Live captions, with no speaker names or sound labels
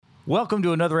Welcome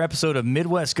to another episode of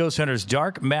Midwest Ghost Hunters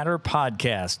Dark Matter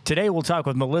Podcast. Today we'll talk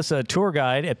with Melissa, a tour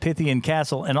guide at Pythian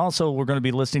Castle, and also we're going to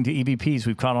be listening to EVPs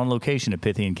we've caught on location at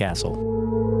Pythian Castle.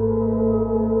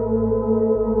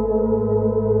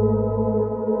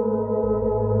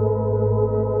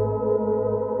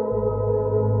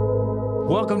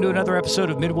 Welcome to another episode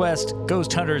of Midwest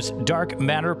Ghost Hunters Dark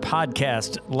Matter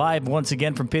Podcast. Live once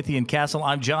again from Pythian Castle.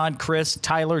 I'm John, Chris,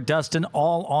 Tyler, Dustin,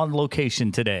 all on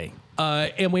location today.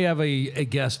 And we have a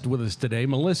guest with us today.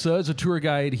 Melissa is a tour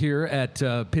guide here at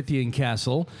Pythian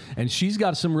Castle, and she's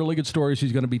got some really good stories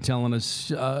she's going to be telling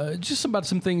us just about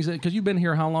some things, because you've been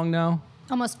here how long now?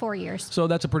 Almost 4 years. So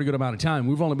that's a pretty good amount of time.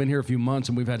 We've only been here a few months,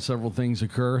 and we've had several things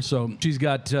occur. So she's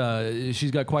got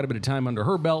quite a bit of time under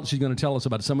her belt. She's going to tell us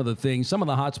about some of the things, some of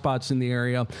the hot spots in the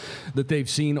area that they've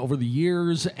seen over the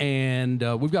years. And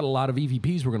we've got a lot of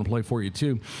EVPs we're going to play for you,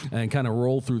 too, and kind of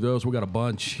roll through those. We've got a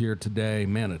bunch here today.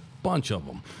 Man, bunch of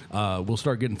them. We'll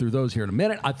start getting through those here in a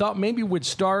minute. I thought maybe we'd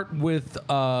start with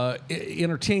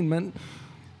entertainment,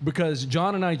 because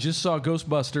John and I just saw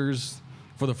Ghostbusters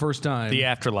for the first time. The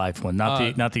Afterlife one, not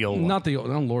the old one. Not the old.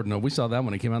 Oh Lord, no. We saw that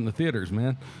when it came out in the theaters,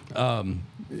 man.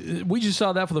 We just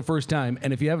saw that for the first time,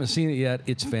 and if you haven't seen it yet,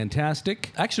 it's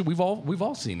fantastic. Actually, we've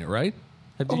all seen it, right?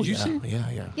 Did you see it?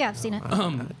 Yeah, I've seen it. I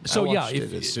watched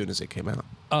it as soon as it came out.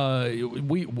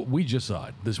 We just saw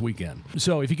it this weekend.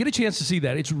 So if you get a chance to see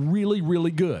that, it's really, really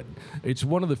good. It's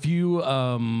one of the few, not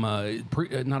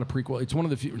a prequel. It's one of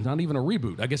the few, not even a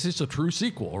reboot. I guess it's a true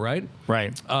sequel, right?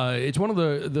 Right. It's one of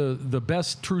the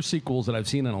best true sequels that I've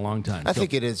seen in a long time. I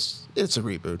think it is. It's a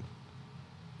reboot.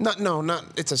 Not.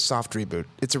 It's a soft reboot.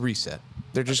 It's a reset.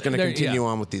 They're just going to continue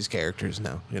on with these characters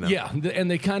now. You know? Yeah, and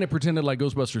they kind of pretended like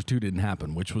Ghostbusters 2 didn't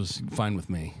happen, which was fine with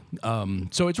me.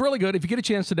 So it's really good. If you get a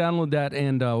chance to download that,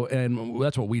 and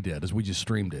that's what we did, is we just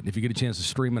streamed it. If you get a chance to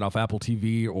stream it off Apple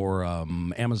TV or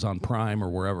Amazon Prime or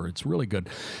wherever, it's really good.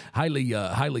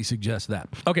 Highly suggest that.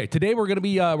 Okay, today we're going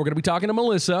to be talking to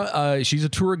Melissa. She's a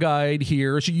tour guide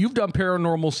here. You've done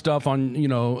paranormal stuff on,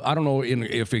 I don't know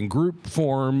if in group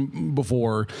form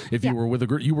before. If you were with a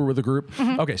group,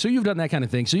 Mm-hmm. Okay, so you've done that kind of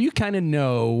thing. So you kind of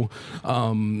know,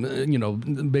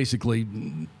 basically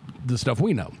the stuff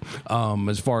we know,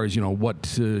 as far as,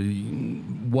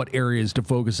 what areas to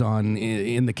focus on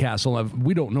in the castle.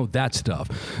 We don't know that stuff,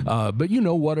 but you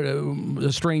know what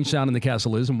a strange sound in the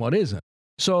castle is and what isn't.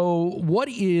 So what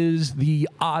is the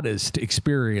oddest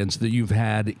experience that you've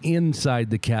had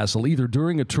inside the castle, either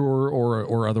during a tour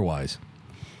or otherwise?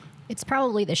 It's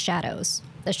probably the shadows.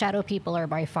 The shadow people are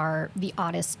by far the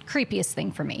oddest, creepiest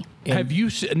thing for me. Have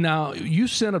you now? You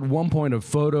sent at one point a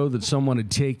photo that someone had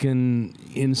taken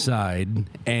inside,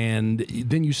 and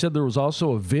then you said there was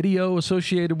also a video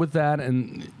associated with that.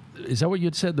 And is that what you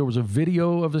had said? There was a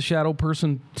video of the shadow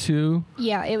person too?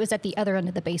 Yeah, it was at the other end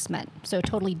of the basement, so a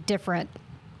totally different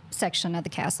section of the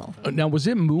castle. Now, was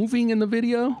it moving in the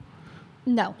video?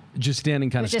 No. Just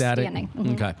standing kind of static? Just standing.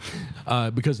 Mm-hmm.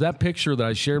 Okay. Because that picture that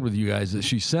I shared with you guys that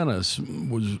she sent us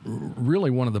was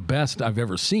really one of the best I've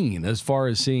ever seen, as far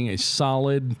as seeing a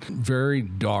solid, very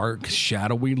dark,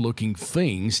 shadowy looking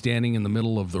thing standing in the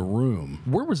middle of the room.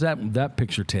 Where was that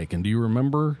picture taken? Do you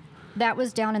remember? That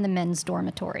was down in the men's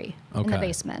dormitory in the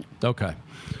basement. Okay.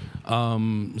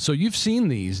 So you've seen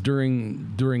these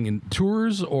during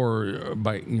tours or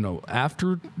by,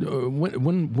 after?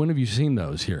 When have you seen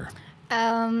those here?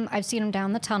 I've seen them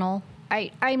down the tunnel.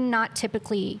 I'm not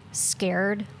typically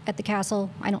scared at the castle.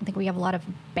 I don't think we have a lot of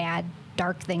bad,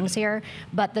 dark things here.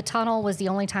 But the tunnel was the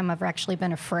only time I've actually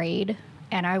been afraid.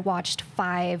 And I watched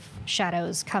 5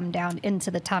 shadows come down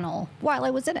into the tunnel while I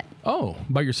was in it. Oh,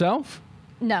 by yourself?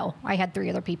 No, I had 3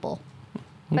 other people.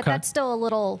 But that's still a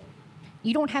little...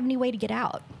 You don't have any way to get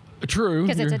out. True.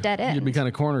 Because it's a dead end. You'd be kind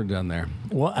of cornered down there.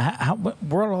 Well,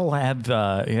 where all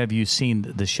have you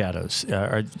seen the shadows?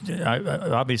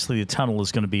 Obviously, the tunnel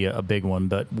is going to be a big one,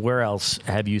 but where else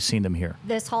have you seen them here?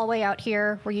 This hallway out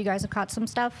here where you guys have caught some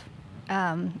stuff.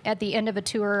 At the end of a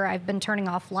tour, I've been turning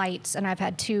off lights, and I've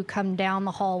had 2 come down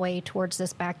the hallway towards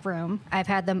this back room. I've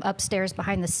had them upstairs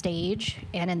behind the stage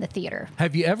and in the theater.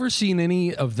 Have you ever seen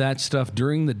any of that stuff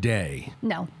during the day?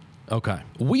 No. Okay.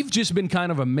 We've just been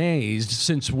kind of amazed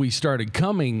since we started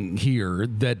coming here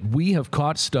that we have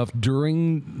caught stuff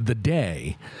during the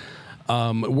day.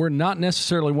 We're not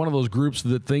necessarily one of those groups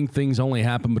that think things only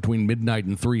happen between midnight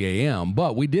and 3 a.m.,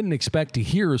 but we didn't expect to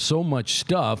hear so much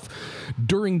stuff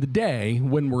during the day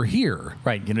when we're here.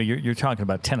 Right. You're talking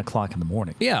about 10 o'clock in the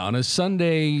morning. Yeah, on a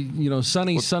Sunday,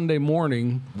 sunny Sunday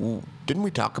morning. Didn't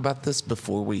we talk about this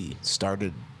before we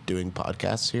started doing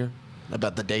podcasts here?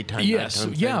 about the daytime. Yes,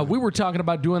 nighttime yeah, thing. we were talking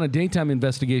about doing a daytime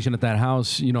investigation at that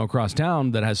house, across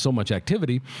town that has so much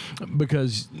activity,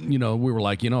 because we were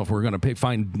like, if we're going to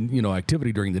find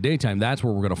activity during the daytime, that's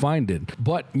where we're going to find it.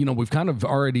 But we've kind of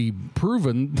already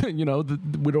proven, that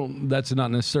we don't. That's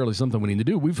not necessarily something we need to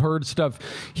do. We've heard stuff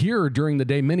here during the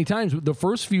day many times. The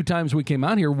first few times we came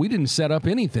out here, we didn't set up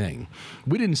anything.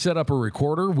 We didn't set up a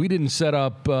recorder. We didn't set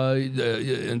up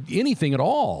anything at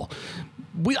all.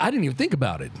 I didn't even think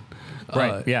about it.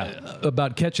 Right.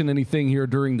 About catching anything here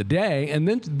during the day, and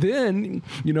then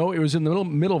it was in the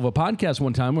middle of a podcast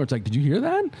one time where it's like, did you hear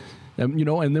that?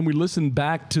 And then we listened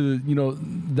back to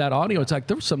that audio. It's like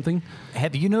there was something.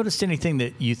 Have you noticed anything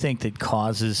that you think that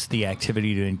causes the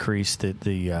activity to increase?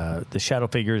 The shadow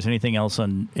figures, anything else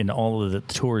in all of the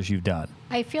tours you've done?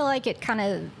 I feel like it kind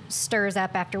of stirs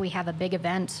up after we have a big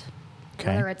event.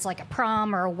 Okay. Whether it's like a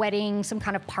prom or a wedding, some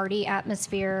kind of party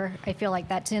atmosphere, I feel like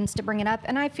that tends to bring it up.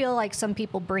 And I feel like some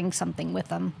people bring something with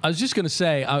them. I was just going to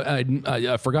say,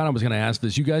 I forgot I was going to ask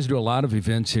this. You guys do a lot of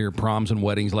events here, proms and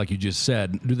weddings, like you just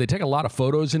said. Do they take a lot of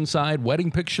photos inside,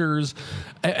 wedding pictures?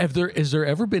 Has there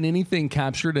ever been anything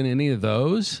captured in any of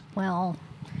those? Well,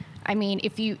 I mean,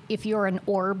 if you're an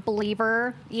orb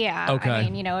believer, yeah. Okay. I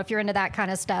mean, if you're into that kind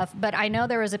of stuff. But I know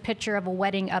there was a picture of a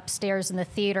wedding upstairs in the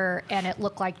theater, and it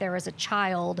looked like there was a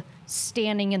child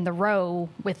standing in the row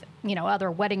with, other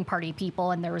wedding party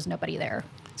people, and there was nobody there.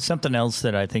 Something else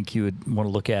that I think you would want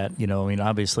to look at,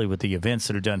 obviously with the events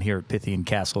that are done here at Pythian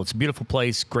Castle, it's a beautiful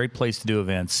place, great place to do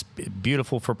events,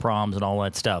 beautiful for proms and all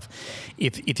that stuff.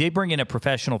 If they bring in a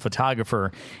professional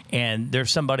photographer and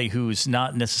there's somebody who's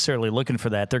not necessarily looking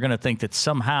for that, they're going to think that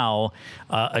somehow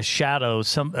a shadow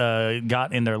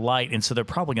got in their light, and so they're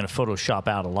probably going to Photoshop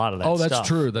out a lot of that stuff. Oh, that's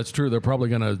true. That's true. They're probably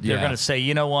going to. They're going to say,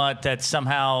 you know what, that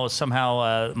somehow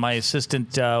my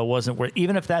assistant wasn't worth.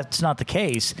 Even if that's not the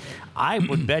case, I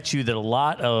would bet you that a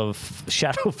lot of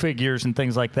shadow figures and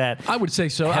things like that, I would say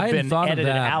so. have I hadn't been thought of edited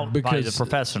that out because by the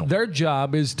professional. Their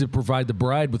job is to provide the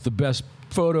bride with the best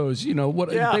photos. They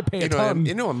pay a ton.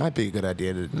 It might be a good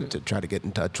idea to try to get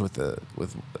in touch with a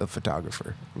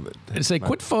photographer. And say,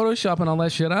 quit photoshopping all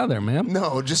that shit out of there, man.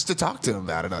 No, just to talk to him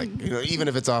about it. Like, even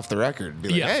if it's off the record, be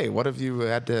like, hey, what have you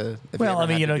had to?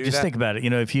 Just think about it.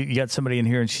 If you got somebody in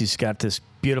here and she's got this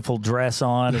beautiful dress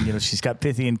on, and she's got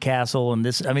Pythian Castle, and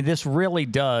this really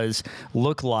does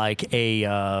look like a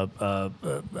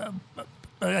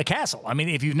castle. I mean,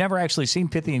 if you've never actually seen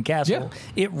Pythian Castle,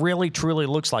 it really truly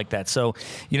looks like that. So,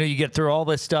 you get through all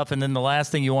this stuff, and then the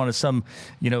last thing you want is some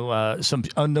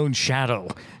unknown shadow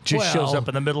just shows up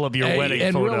in the middle of your wedding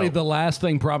and photo. Really, the last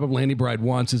thing probably any bride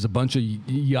wants is a bunch of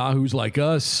yahoos like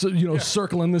us,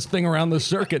 circling this thing around the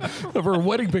circuit of her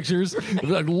wedding pictures.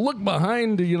 Like, look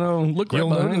behind, look right You'll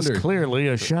behind notice her. clearly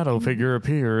a shadow figure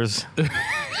appears.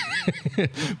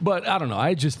 But I don't know.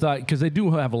 I just thought, because they do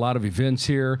have a lot of events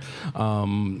here,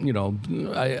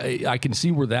 I can see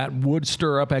where that would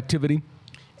stir up activity.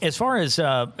 As far as,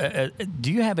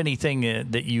 do you have anything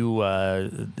that you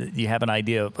have an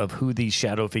idea of who these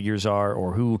shadow figures are,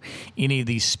 or who any of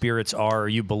these spirits are, or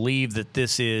you believe that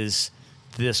this is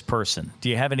this person? Do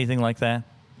you have anything like that?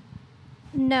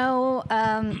 No.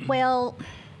 Well,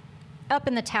 up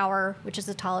in the tower, which is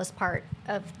the tallest part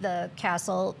of the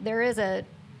castle, there is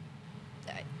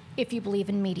if you believe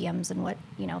in mediums and what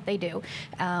they do,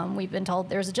 we've been told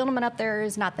there's a gentleman up there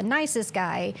who's not the nicest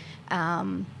guy,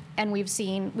 and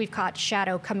we've caught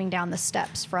shadow coming down the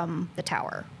steps from the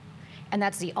tower, and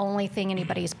that's the only thing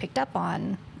anybody's picked up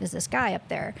on is this guy up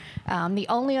there. The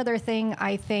only other thing,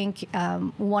 I think,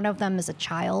 one of them is a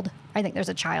child. I think there's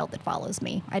a child that follows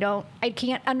me. I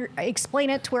can't explain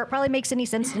it to where it probably makes any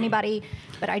sense to anybody,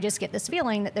 but I just get this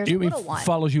feeling that there's a little one.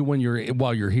 Follows you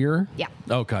while you're here? Yeah.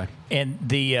 Okay. And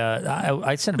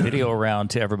I sent a video around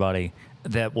to everybody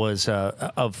that was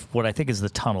of what I think is the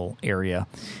tunnel area,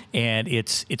 and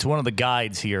it's one of the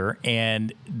guides here,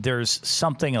 and there's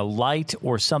a light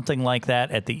or something like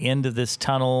that at the end of this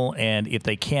tunnel, and if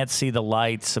they can't see the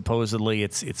light, supposedly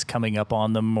it's coming up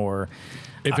on them, or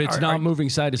if it's not moving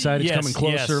side to side, it's coming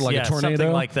closer, like a tornado,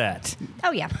 something like that.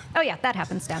 Oh yeah, that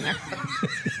happens down there.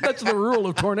 That's the rule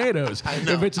of tornadoes.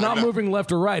 If it's not moving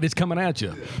left or right, it's coming at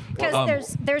you.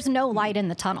 Because there's no light in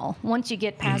the tunnel. Once you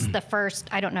get past the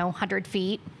first, 100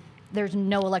 feet, there's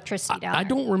no electricity down there. I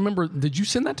don't remember. Did you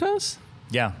send that to us?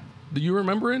 Yeah. Do you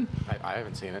remember it? I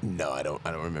haven't seen it. No, I don't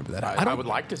remember that. I would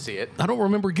like to see it. I don't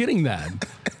remember getting that.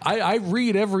 I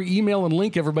read every email and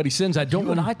link everybody sends. I don't.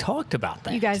 You and I talked about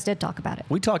that. You guys did talk about it.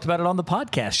 We talked about it on the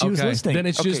podcast. She was listening. Then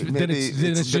it's just maybe then it's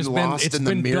been just lost it's in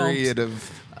the been myriad dumped.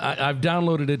 of I've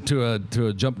downloaded it to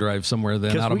a jump drive somewhere.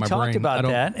 Then Because out of we my talked brain. about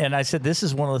that, and I said this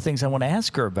is one of the things I want to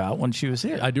ask her about when she was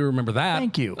here. I do remember that.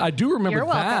 Thank you. I do remember You're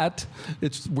welcome. that.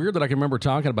 It's weird that I can remember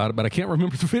talking about it, but I can't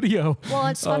remember the video. Well,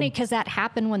 it's funny because that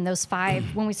happened when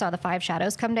when we saw the 5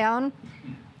 shadows come down.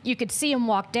 You could see them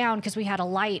walk down because we had a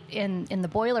light in the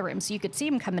boiler room, so you could see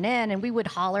them coming in, and we would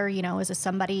holler, is this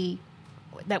somebody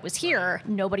that was here?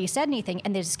 Nobody said anything,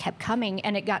 and they just kept coming,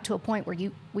 and it got to a point where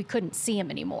we couldn't see them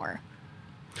anymore.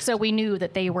 So we knew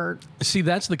that they were. See,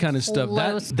 that's the kind of stuff.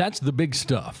 That's the big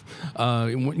stuff.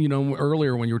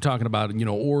 Earlier when you were talking about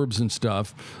orbs and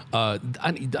stuff,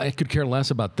 I could care less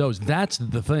about those. That's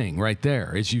the thing right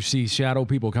there. Is you see shadow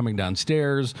people coming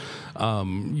downstairs,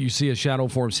 you see a shadow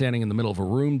form standing in the middle of a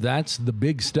room. That's the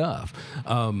big stuff.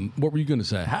 What were you going to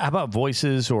say? How about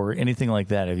voices or anything like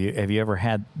that? Have you ever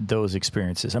had those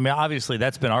experiences? I mean, obviously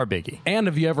that's been our biggie. And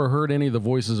have you ever heard any of the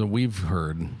voices that we've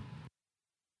heard?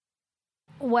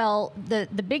 Well, the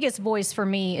biggest voice for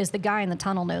me is the guy in the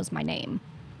tunnel knows my name.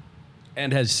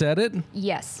 And has said it?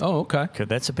 Yes. Oh, okay. Okay,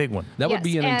 that's a big one. That would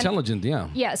be an and- intelligent, yeah.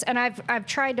 Yes, and I've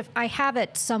tried to. I have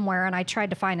it somewhere, and I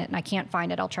tried to find it, and I can't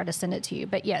find it. I'll try to send it to you.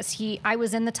 But yes, I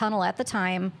was in the tunnel at the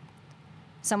time.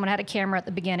 Someone had a camera at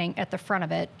the beginning, at the front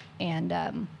of it, and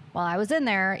while I was in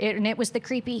there, it was the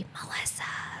creepy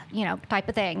Melissa, type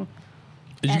of thing.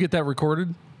 Did you get that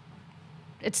recorded?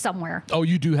 It's somewhere. Oh,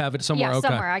 you do have it somewhere? Yeah, Okay.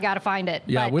 somewhere. I got to find it.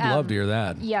 Yeah, But, we'd love to hear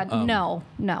that. Yeah, no.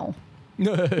 No.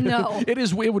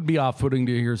 It would be off-putting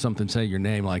to hear something say your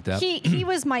name like that. He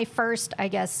was my first, I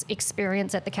guess,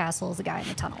 experience at the castle as a guy in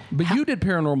the tunnel. But you did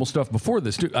paranormal stuff before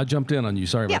this too. I jumped in on you.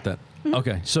 Sorry about Yeah. that.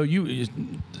 Okay, so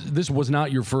this was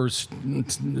not your first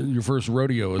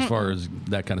rodeo as far as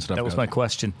that kind of stuff That was goes. my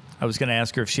question. I was going to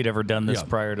ask her if she'd ever done this Yeah.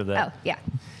 prior to that. Oh, yeah.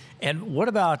 And what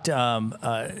about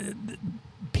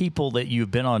people that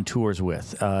you've been on tours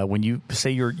with? When you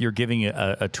say you're giving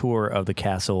a tour of the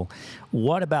castle,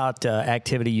 what about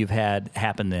activity you've had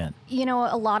happen then?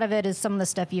 A lot of it is some of the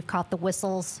stuff you've caught the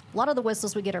whistles. A lot of the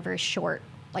whistles we get are very short.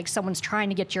 Like someone's trying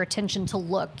to get your attention to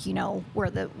look, where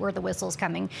the whistle's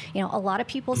coming. A lot of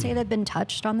people say they've been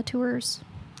touched on the tours.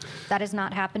 That has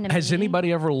not happened to me. Has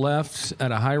anybody ever left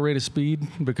at a high rate of speed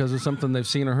because of something they've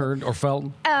seen or heard or felt?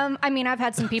 I've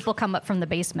had some people come up from the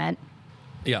basement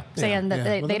Yeah. saying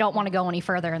that yeah. they don't want to go any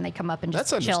further, and they come up and just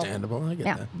That's chill. understandable. I get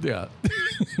Yeah. that. Yeah.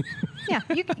 Yeah,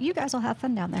 you guys will have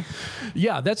fun down there.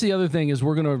 Yeah, that's the other thing is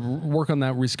we're going to work on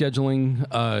that rescheduling.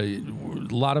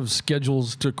 A lot of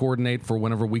schedules to coordinate for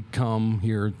whenever we come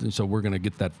here, so we're going to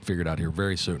get that figured out here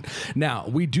very soon. Now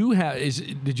we do have.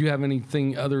 Did you have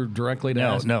anything other directly to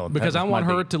ask? No, because that I was want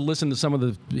my her beat. to listen to some of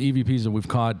the EVPs that we've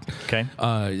caught. Okay.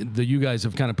 That you guys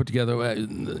have kind of put together.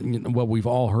 Well, we've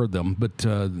all heard them, but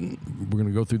we're going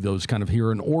to go through those kind of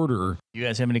here in order. You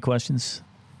guys have any questions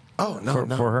Oh, no, for,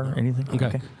 no. for her? Anything?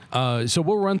 Okay. So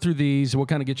we'll run through these. We'll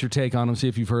kind of get your take on them, see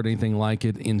if you've heard anything like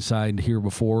it inside here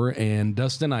before. And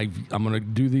Dustin, I'm going to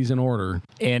do these in order.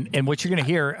 And what you're going to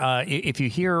hear, if you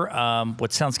hear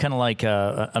what sounds kind of like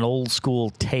an old school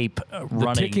tape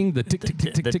running, ticking, the tick, tick,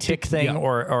 tick, tick, the tick, tick tick. thing, Yeah.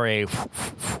 or a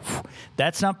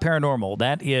that's not paranormal.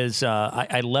 That is,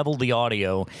 I leveled the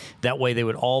audio. That way they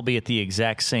would all be at the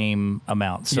exact same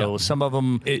amount. So Yeah. some of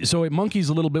them, So it monkeys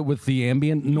a little bit with the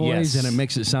ambient noise, Yes. and it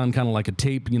makes it sound kind of like a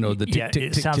tape. The tick, yeah, tick,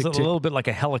 it tick, sounds tick, a tick. little bit like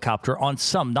a helicopter on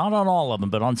some, not on all of them,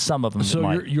 but on some of them. So it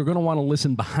might. you're going to want to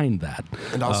listen behind that.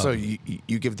 And also, you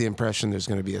give the impression there's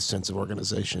going to be a sense of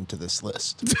organization to this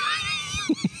list.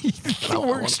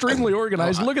 We're extremely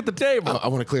organized. Look at the table. I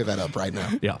want to clear that up right now.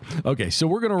 Yeah. Okay. So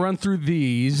we're going to run through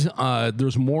these.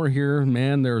 There's more here,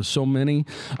 man. There are so many.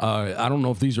 I don't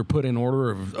know if these are put in order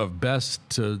of best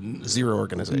to Zero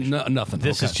organization. nothing.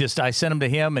 This is just, I sent them to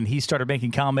him, and he started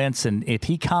making comments, and if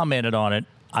he commented on it,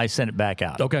 I sent it back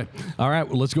out. Okay. All right.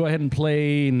 Well, let's go ahead and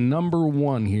play number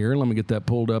 1 here. Let me get that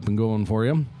pulled up and going for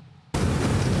you.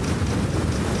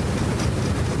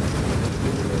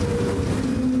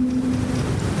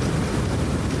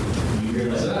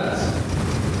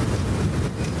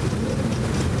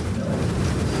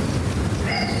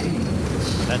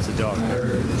 That's a dog.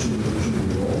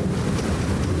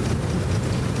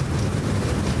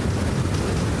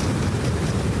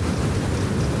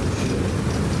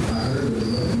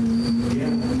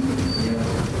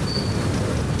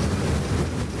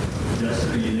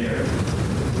 Justin, are you there?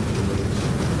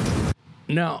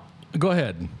 Now, go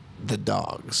ahead. The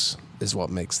dogs is what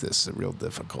makes this a real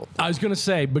difficult. I was going to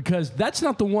say, because that's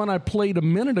not the one I played a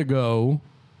minute ago,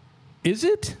 is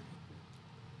it?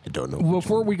 I don't know.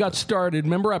 Before we got started,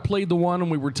 remember I played the one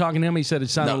and we were talking to him. He said it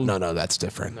sounded. No, that's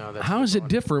different. No, that's How is it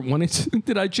different when it's?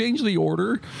 Did I change the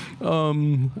order? I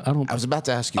don't. I was about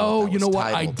to ask you. Oh, what that you know was what?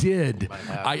 I titled. did.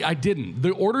 I didn't.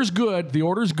 The order's good. The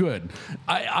order's good.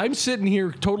 I'm sitting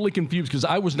here totally confused because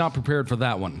I was not prepared for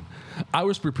that one. I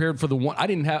was prepared for the one. I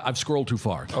didn't have. I've scrolled too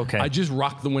far. Okay. I just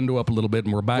rocked the window up a little bit,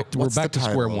 and we're back. What's we're back the to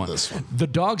title square of one. this one? The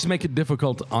dogs make it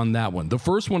difficult on that one. The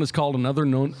first one is called Another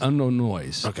Unknown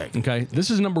Noise. Okay. Okay. This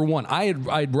is number one. I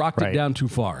had rocked Right. it down too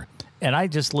far. And I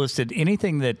just listed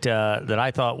anything that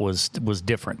I thought was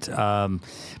different.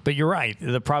 But you're right.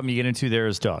 The problem you get into there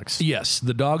is dogs. Yes,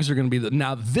 the dogs are going to be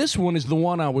now. This one is the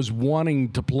one I was wanting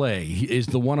to play. Is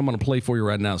the one I'm going to play for you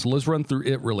right now. So let's run through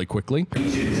it really quickly.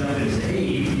 You should tell them, say, hey,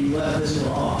 you left this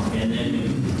one off, and then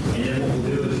what we'll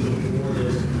do is we'll forward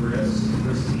this to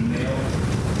Chris' email,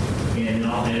 and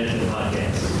I'll edit the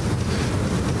podcast.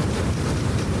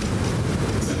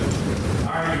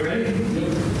 All right, you ready?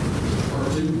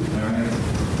 Part 2. All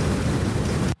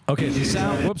right. Okay, the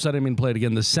sound. Whoops, I didn't mean to play it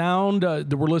again. The sound that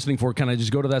we're listening for. Can I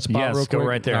just go to that spot Yes, real go quick?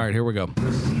 right there. All right, here we go.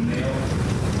 Chris' email,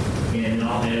 and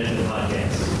I'll edit the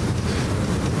podcast.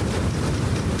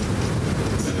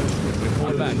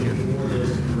 I'm back here. Forward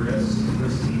this to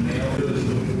Chris' email. Do is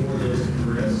we'll forward this to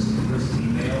Chris'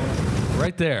 email.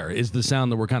 Right there is the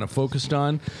sound that we're kind of focused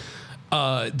on.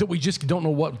 That we just don't know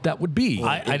what that would be.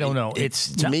 I don't know.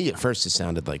 It's To me, at first, it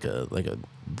sounded like a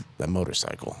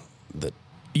motorcycle. That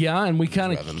Yeah, and we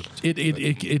kind of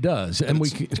Revving. it does, and we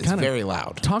it's kind of very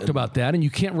loud. talked about that, and you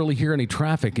can't really hear any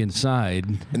traffic inside.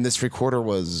 and this recorder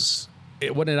was.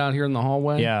 It wasn't it out here in the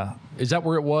hallway. Yeah. Is that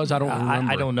where it was? I don't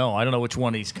remember. I don't know. I don't know which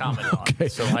one he's commenting on.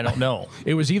 So I don't know.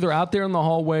 It was either out there in the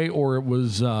hallway or it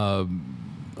was. I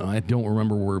don't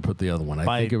remember where we put the other one.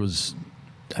 I think it was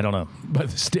I don't know. by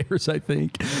the stairs. I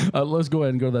think. Let's go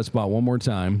ahead and go to that spot one more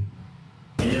time.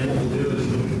 And then what we'll do is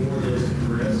we'll forward this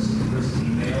to Chris'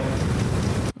 email.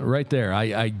 Right there.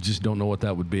 I just don't know what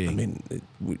that would be. I mean,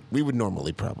 we would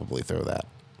normally probably throw that.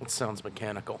 It sounds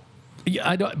mechanical. Yeah,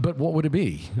 I don't. But what would it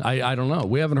be? I don't know.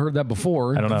 We haven't heard that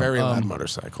before. I don't know. Very loud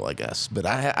motorcycle, I guess. But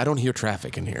I don't hear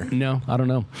traffic in here. No, I don't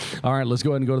know. All right, let's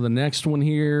go ahead and go to the next one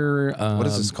here. What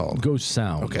is this called? Ghost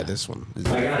Sound. Okay, this one. I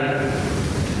got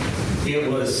it.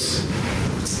 It was.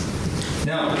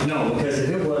 No, because if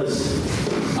it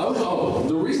was. Oh,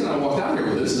 the reason I walked out here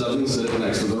with this is I was going to sit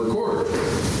next to the recorder.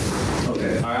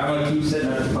 Okay. All right, I'm going to keep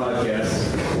setting up the podcast.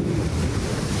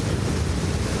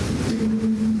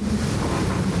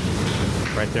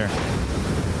 Right there.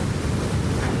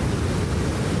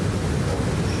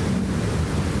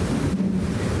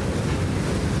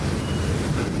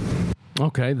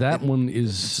 Okay, that one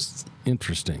is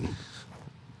interesting.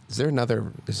 Is there another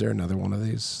one of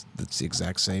these that's the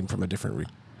exact same from a different?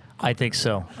 I think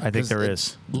so. I think there it-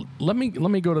 is. Let me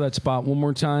go to that spot one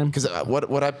more time. Because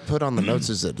what I put on the notes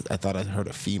is that I thought I heard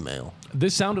a female.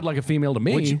 This sounded like a female to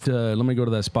me. Let me go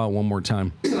to that spot one more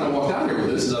time. The reason I walked out here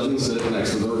with this is I was going to sit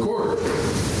next to the recorder.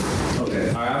 Okay.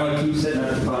 All right, I'm going to keep setting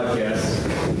up the podcast.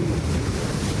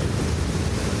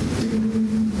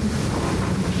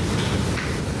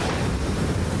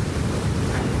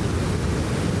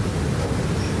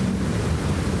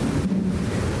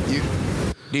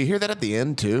 Do you hear that at the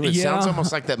end too? It Yeah. sounds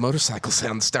almost like that motorcycle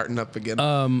sound starting up again.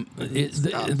 This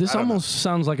I don't almost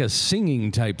sounds like a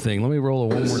singing type thing. Let me roll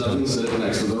it one more time.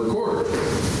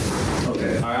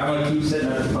 Okay. All right, I'm going to keep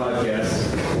setting up the podcast.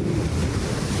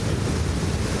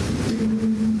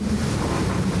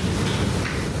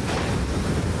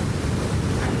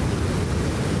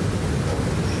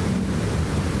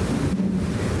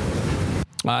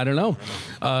 I don't know.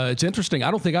 It's interesting.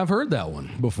 I don't think I've heard that one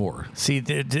before. See,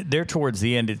 there towards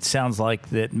the end, it sounds like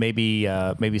that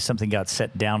maybe something got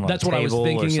set down on That's the what I was table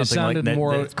thinking. or It something like sounded that,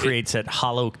 more- that creates that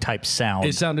hollow type sound.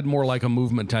 It sounded more like a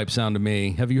movement type sound to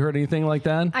me. Have you heard anything like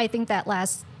that? I think that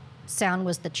last sound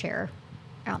was the chair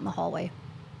out in the hallway.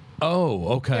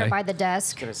 Oh, okay. There by the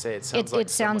desk. gonna say it sounds like it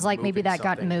sounds someone like maybe moving that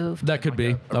got something. moved. That could be. a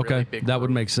really Okay. big That would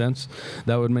room. make sense.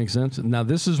 That would make sense. Now,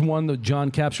 this is one that John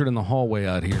captured in the hallway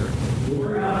out here.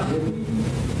 We're out.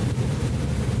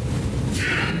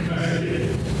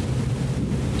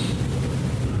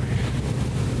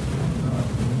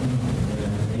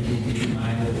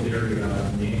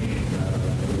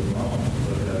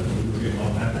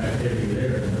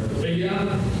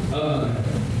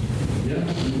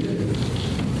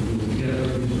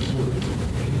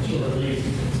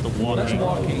 It's the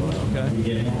walking.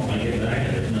 Okay.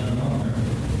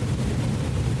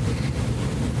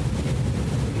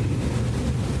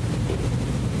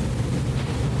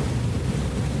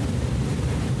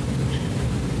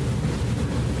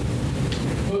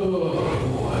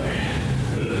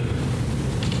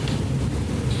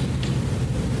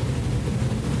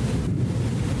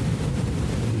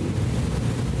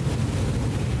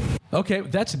 Okay,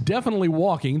 that's definitely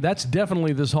walking. That's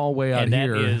definitely this hallway out And that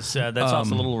here. is that's also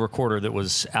the little recorder that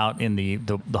was out in the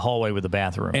hallway with the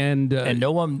bathroom. And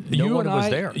no one was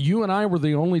there. You and I were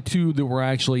the only two that were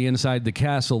actually inside the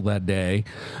castle that day.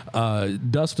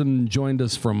 Dustin joined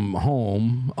us from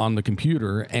home on the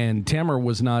computer, and Tamara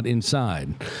was not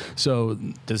inside. So,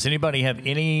 Does anybody have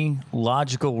any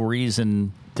logical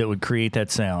reason that would create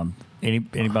that sound?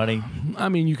 Anybody? I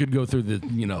mean, you could go through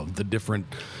the different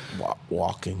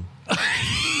Walking.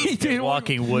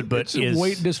 Walking wood, but it's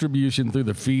weight distribution through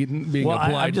the feet and being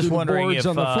applied I'm just to the wondering boards if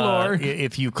on the floor.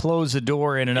 If you close the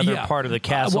door in another part of the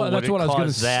castle, Well, that's would what it I was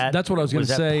cause gonna that? that's what I was gonna Was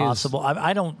that say is- possible?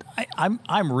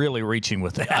 I'm really reaching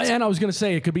with that. And I was going to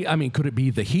say it could be. I mean, could it be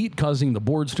the heat causing the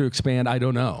boards to expand? I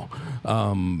don't know.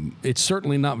 It's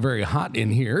certainly not very hot in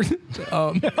here,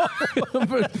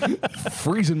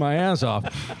 freezing my ass off.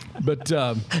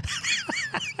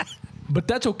 But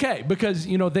that's okay because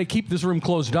they keep this room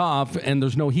closed off and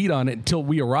there's no heat on it until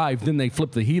we arrive. Then they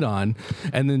flip the heat on,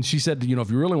 and then she said, if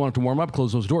you really want it to warm up,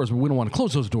 close those doors. But we don't want to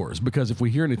close those doors because if we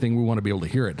hear anything, we want to be able to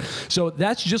hear it. So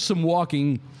that's just some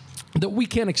walking that we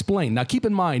can't explain. Now, keep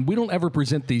in mind, we don't ever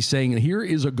present these saying, here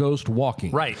is a ghost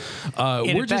walking. Right. We're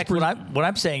in just fact, what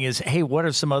I'm saying is, hey, what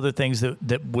are some other things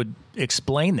that would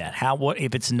explain that? What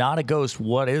if it's not a ghost?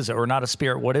 What is it? Or not a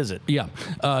spirit? What is it? Yeah.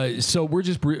 So we're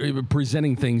just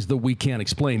presenting things that we can't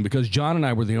explain because John and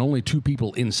I were the only two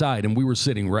people inside, and we were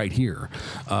sitting right here.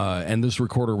 And this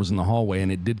recorder was in the hallway,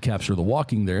 and it did capture the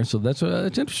walking there. So that's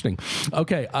interesting.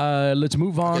 Okay, let's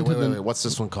move on Okay, to wait. What's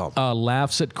this one called?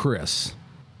 Laughs at Chris.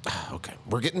 Okay,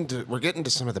 we're getting to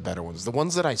some of the better ones. The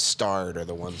ones that I starred are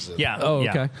the ones that. Yeah. Oh, yeah,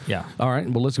 okay. yeah. All right.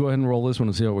 Well, let's go ahead and roll this one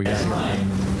and see what we got. Time,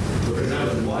 because I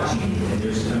was watching, and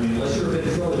unless you're a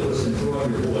ventriloquist and throw up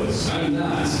your voice. I'm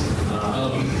not.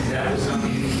 That was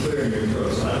something you could clear in your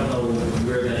throat, so I don't know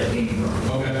where that came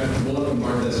from. Okay, we'll have to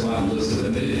mark that spot and listen.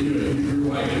 And then,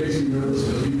 you're right, it makes me nervous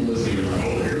because people listening are like,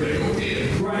 oh, here they go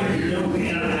again. Right,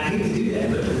 and I hate to do that,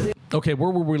 but the thing Okay, where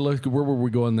were we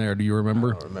going there? Do you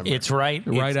remember? It's right.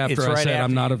 Right it's after I right said after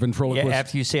I'm not a ventriloquist? Yeah,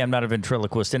 after you say I'm not a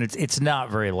ventriloquist, and it's not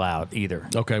very loud either.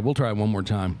 Okay, we'll try it one more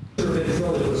time. you're a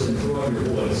ventriloquist and throw up your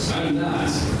voice. I'm not.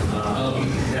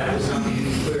 That was something you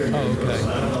could clear in your throat, so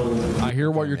I don't know. I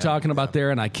hear what you're talking about there,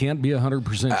 and I can't be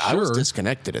 100% sure. I was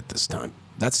disconnected at this time.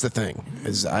 That's the thing.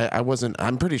 Is I wasn't.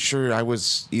 I'm pretty sure I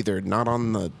was either not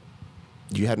on the.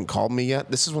 You hadn't called me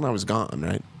yet. This is when I was gone,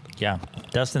 right? Yeah,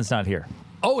 Dustin's not here.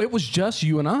 Oh, it was just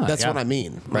you and I. That's Yeah. what I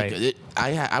mean. Like, Right.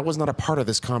 I was not a part of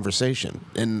this conversation,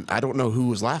 and I don't know who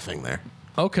was laughing there.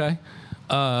 Okay.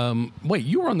 Wait,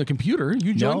 you were on the computer.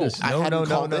 You joined us. I hadn't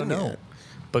called in no. yet.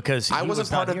 Because I he wasn't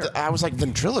was not part of. here. I was like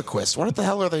ventriloquist. What the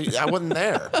hell are they? I wasn't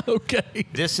there. Okay.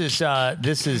 This is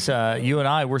you and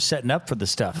I. We're setting up for the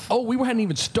stuff. Oh, we hadn't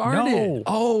even started. No.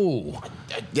 Oh.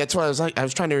 That's why I was like. I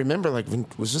was trying to remember. Like,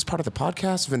 was this part of the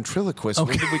podcast? Ventriloquist.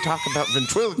 When did we talk about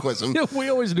ventriloquism? Yeah, we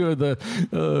always do the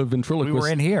ventriloquist. We were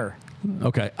in here.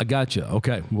 Okay, I got you.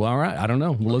 Okay. Well, all right. I don't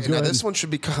know. Well, let's go Now ahead. this one should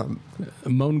become.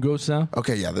 Moan ghost sound.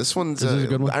 Okay, yeah, this one's. Is this a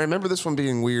good one? I remember this one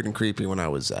being weird and creepy when I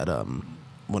was at home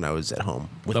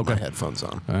with my Okay. headphones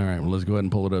on. All right. Well, let's go ahead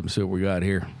and pull it up and see what we got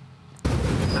here. I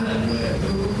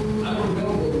don't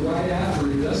know, but right after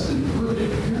Dustin heard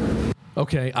it.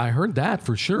 Okay, I heard that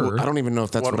for sure. I don't even know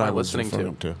if that's What what, am I I was listening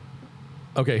referring to.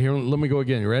 Okay, here. Let me go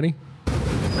again. You ready?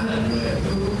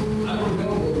 I don't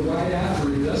know, but right after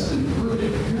Dustin heard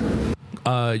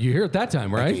it. You hear it that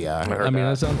time, right? Okay, yeah, I heard mean,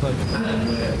 that. that sounds like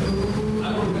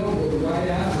I don't know, but right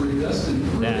after Dustin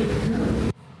heard That.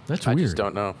 it. that's I weird. just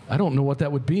don't know. I don't know what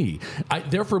that would be.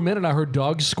 There for a minute, I heard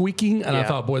dogs squeaking, and I Yeah.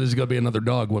 thought, boy, this is going to be another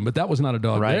dog one. But that was not a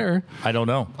dog Right. there. I don't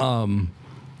know.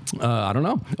 I don't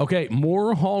know. Okay,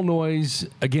 more hall noise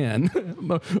again.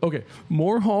 Okay,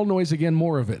 more hall noise again.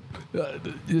 More of it.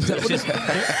 Is that what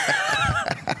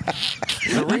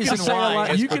The reason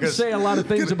why you can say a lot of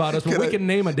things about us, but we can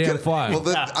name a damn file. Well,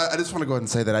 then, I just want to go ahead and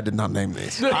say that I did not name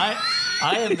these.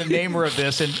 I am the namer of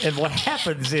this, and what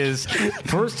happens is,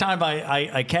 first time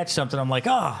I catch something, I'm like,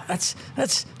 that's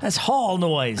hall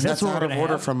noise. That's what out we're of gonna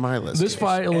order have. from my list. This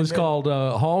file is called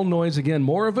hall noise again.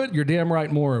 More of it. You're damn right.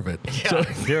 More of it. Yeah,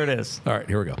 there it is. All right,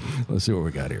 here we go. Let's see what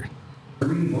we got here.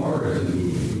 Green bar is the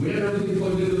movie. Do we have everything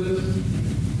plugged into this?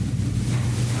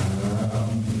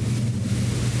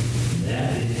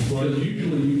 That is what Because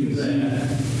usually you can see that.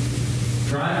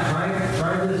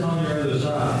 Try this on your other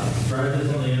side. Try this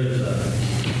on the other side.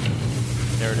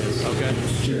 There it is. Okay.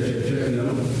 Check. No.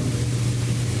 It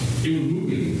was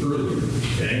moving earlier.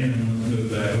 Okay, and then let's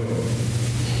go back over.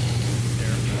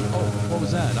 What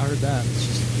was that? I heard that.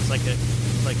 It's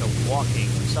like a walking.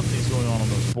 Something's going on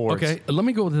those boards. Okay, let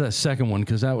me go to that second one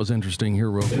because that was interesting here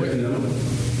real quick. Check. No.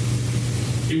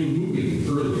 It was moving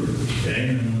earlier. Okay,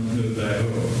 and let's move back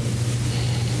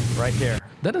over. Right there.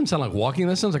 That doesn't sound like walking.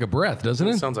 That sounds like a breath, doesn't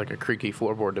it? It sounds like a creaky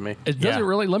floorboard to me. It doesn't Yeah.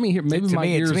 really. Let me hear. Maybe To my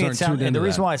me, ears to me, aren't tuned and into the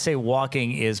reason that. why I say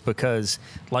walking is because,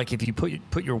 like, if you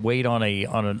put your weight on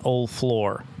an old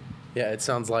floor, Yeah, it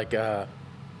sounds like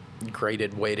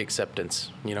graded weight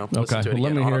acceptance. You know. Okay, Listen to it well,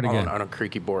 let again me hear on it a- again. on a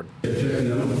creaky board. Check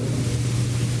it out. It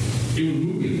was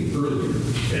moving earlier.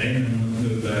 Okay, and let's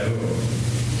move back over.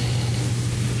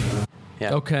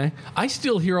 Yeah. Okay, I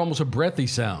still hear almost a breathy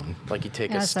sound, Like you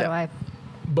take Yeah, a so step. do I.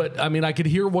 but I mean, I could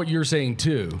hear what you're saying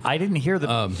too. I didn't hear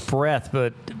the breath,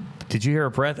 but did you hear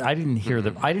a breath? I didn't hear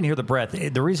the breath.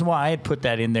 The reason why I had put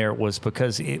that in there was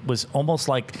because it was almost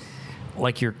like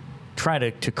you're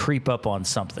trying to creep up on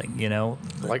something, you know?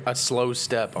 Like a slow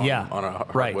step on, Yeah, on a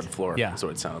hardwood right. floor. Yeah. That's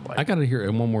what it sounded like. I got to hear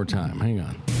it one more time. Hang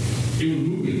on. It was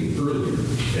moving earlier.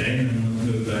 Okay, and let's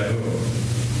move back over.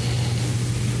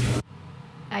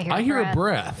 I hear a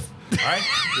breath. All right.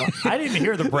 I didn't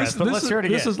hear the breath, but let's hear it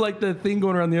again. This is like the thing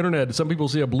going around the internet. Some people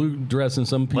see a blue dress and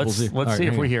some people see. Let's see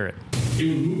if we hear it. It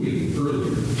was moving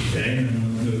earlier. Okay,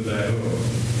 and let's move back over.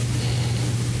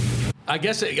 I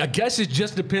guess it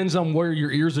just depends on where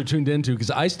your ears are tuned into,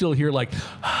 because I still hear like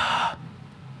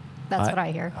That's what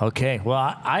I hear. Okay. Well,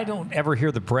 I don't ever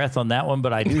hear the breath on that one,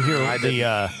 but I do hear the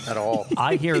at all.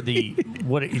 I hear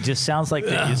what it just sounds like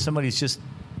that somebody's just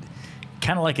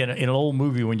kind of like in an old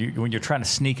movie when you're trying to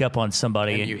sneak up on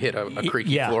somebody And you hit a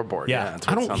creaky floorboard. Yeah. That's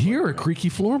I what it don't sounds hear like. a creaky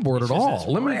floorboard at all.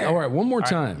 Let me. All right, one more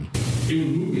time. It was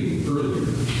moving earlier.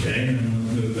 Okay, and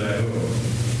let's move back over.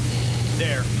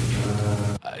 There.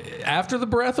 After the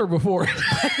breath or before?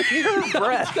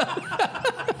 Breath.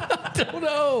 don't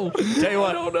know. Tell you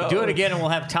what, don't know. do it again, and we'll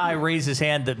have Ty raise his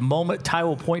hand. The moment Ty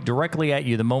will point directly at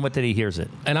you, the moment that he hears it.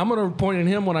 And I'm going to point at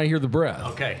him when I hear the breath.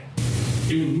 Okay.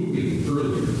 It was moving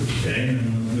earlier. Okay,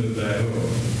 and let's move back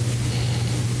over.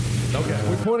 Okay.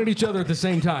 We point at each other at the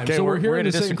same time. Okay, so we're hearing in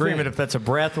a the same disagreement thing. if that's a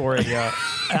breath or a.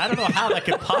 I don't know how that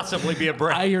could possibly be a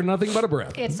breath. I hear nothing but a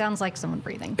breath. It sounds like someone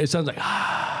breathing. It sounds like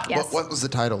Yes. What was the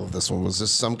title of this one? Was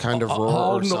this some kind of roar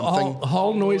hall, or something?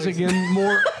 hall noise again.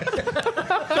 More.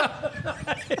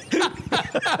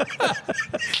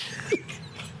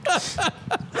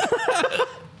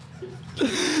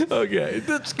 Okay,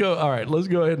 let's go. All right, let's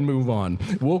go ahead and move on.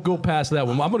 We'll go past that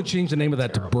one. I'm going to change the name of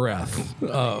that to breath.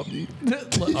 All right.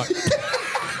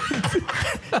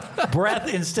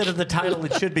 Breath instead of the title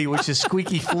it should be, which is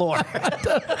squeaky floor.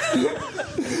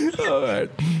 All right,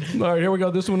 here we go.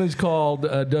 This one is called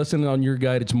Dustin. On your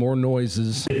guide, it's more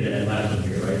noises. That last one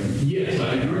here, right? Yes,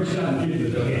 I heard something.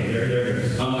 Okay, there it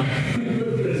is.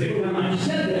 When I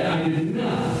said that, I did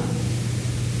not.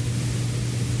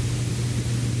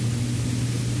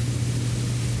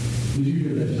 Did you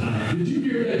hear that? Did you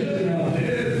hear that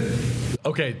just now?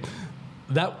 Okay,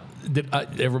 that did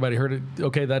everybody heard it?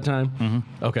 Okay, that time.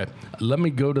 Mm-hmm. Okay, let me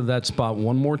go to that spot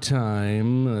one more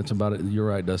time. That's about it. You're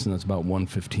right, Dustin. That's about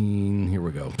 1:15. Here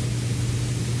we go.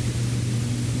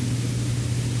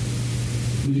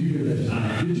 Did you hear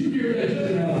that? Did you hear that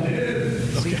just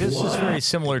now? See, this is very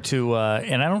similar to,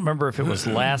 and I don't remember if it was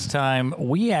last time.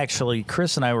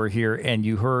 Chris and I were here, and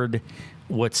you heard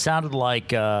what sounded like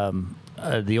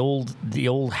the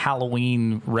old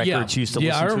Halloween records you used to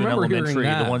Yeah, I listen to in remember hearing elementary.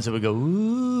 that. The ones that would go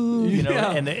ooh, you know,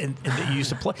 Yeah. and you used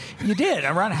to play. You did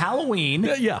around Halloween.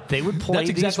 Yeah, they would play. That's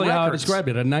exactly these how I records. described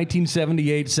it. A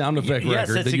 1978 sound effect Yes,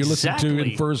 record that's that you listened to in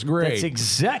exactly- first grade. That's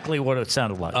exactly what it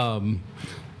sounded like.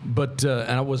 But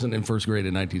and I wasn't in first grade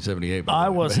in 1978. by the I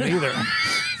way. wasn't either.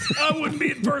 I wouldn't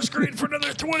be in first grade for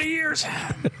another 20 years.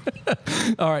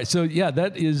 All right, so yeah,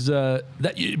 that is that.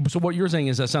 So what you're saying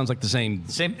is that sounds like the same.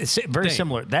 Very Thing.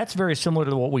 similar. That's very similar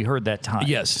to what we heard that time.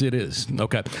 Yes, it is.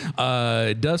 Okay,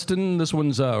 Dustin, this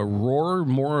one's roar.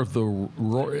 More of the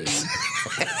roar.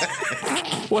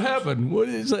 What happened? What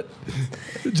is that?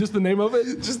 Just the name of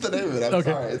it? Just the name of it. I'm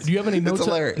Okay. sorry. Do you have any notes? It's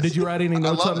hilarious. Did you write any I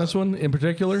notes love on it. this one in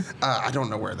particular? I don't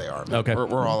know where they are. Okay.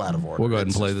 We're all out of order. We'll go ahead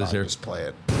and It's play just this fine. here. Just play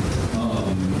it.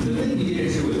 The thing you get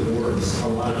into with words a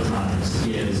lot of times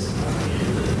is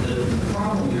the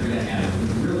problem you're going to have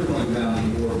when you're really going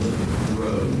down the orbit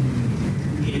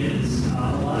road is a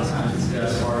lot of times it's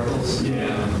dust particles. Yeah.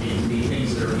 It can be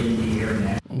things that are in the air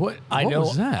now. What? I what know.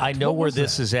 was that? I know What where was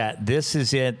this that? is at. This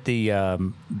is at the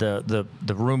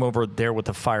room over there with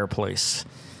the fireplace.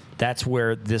 That's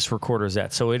where this recorder is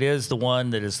at. So it is the one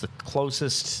that is the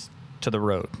closest to the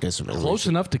road. Guess what Close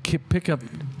enough to pick up.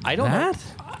 I don't that?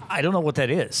 know. I don't know what that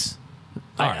is.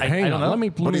 All right, hang I on. don't know. Let me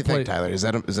What do you play. think, Tyler? Is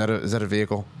that a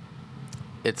vehicle?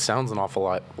 It sounds an awful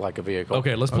lot like a vehicle.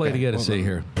 Okay, let's play it Okay, again and well see then.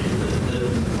 here.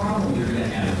 The problem you're going to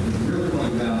have when you're really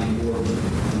going down the orbit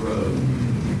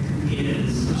road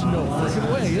is a lot of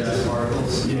times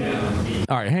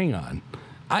All right, hang on.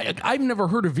 I've never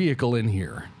heard a vehicle in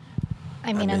here.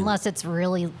 I mean, unless it's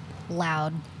really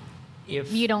loud.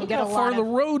 If You don't Look get how a far lot the of.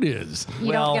 road is. You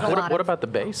Well, don't get a lot What of. about the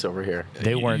base over here?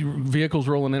 they weren't Vehicles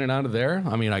rolling in and out of there?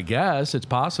 I mean, I guess it's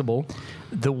possible.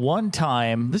 the one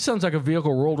time This sounds like a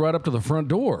vehicle rolled right up to the front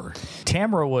door.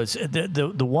 Tamara was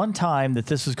the one time that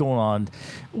this was going on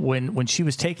when she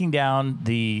was taking down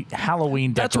the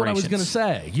Halloween That's what I was decorations.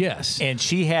 going to say. Yes. And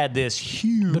she had this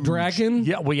huge... The dragon?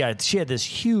 Yeah, well, yeah, she had this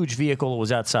huge vehicle that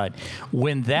was outside.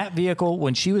 When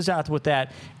she was out with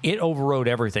that, it overrode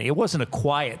everything. It wasn't a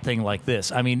quiet thing like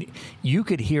this. I mean, you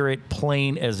could hear it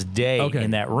plain as day Okay.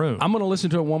 in that room. I'm going to listen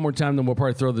to it one more time, then we'll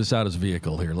probably throw this out as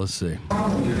vehicle here. Let's see.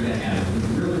 problem you're going to have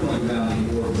when you're really going down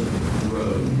the Orbit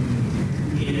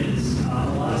Road is a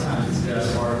lot of times it's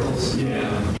dust particles.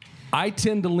 Yeah. I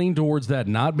tend to lean towards that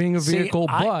not being a See, vehicle,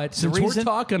 but since we're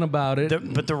talking about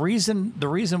it, But the reason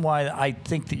why I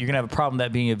think that you're gonna have a problem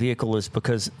that being a vehicle is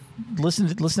because listen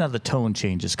how the tone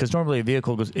changes. Because normally a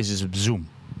vehicle is just zoom,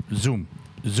 zoom,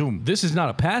 zoom. this is not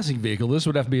a passing vehicle. This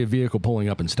would have to be a vehicle pulling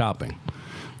up and stopping.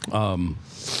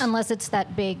 Unless it's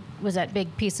that big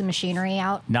piece of machinery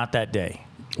out. Not that day.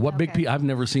 What big Okay. piece? I've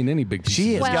never seen any big pieces.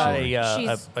 She has Well, got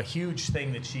she's- a huge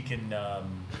thing that she can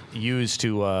use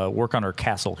to work on her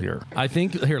castle here. I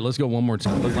think, here, let's go one more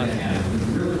time. You're going to have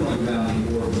when you're really going down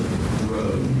the Orbit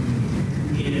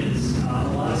Road is a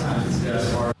lot of times it's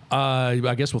dust particles.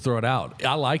 I guess we'll throw it out.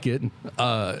 I like it.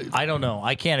 I don't know.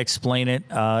 I can't explain it.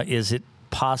 Is it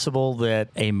possible that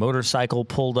a motorcycle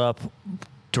pulled up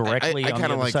directly I on the kind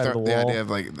other of like side of the the wall? idea of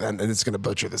like, and it's going to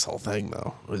butcher this whole thing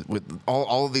though, with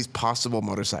all of these possible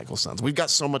motorcycle sounds. We've got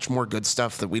so much more good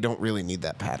stuff that we don't really need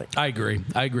that paddock. I agree.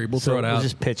 We'll So throw it we'll out.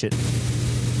 just pitch it.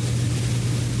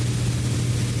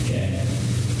 Okay.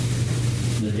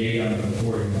 The date on the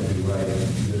recording might be right.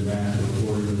 The master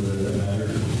recording that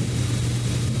matters.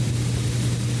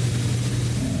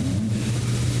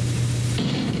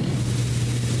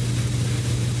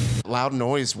 Loud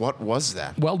noise. What was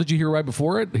that? Well, did you hear right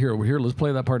before it? Here, let's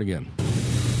play that part again.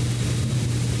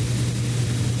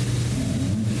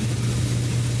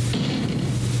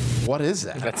 What is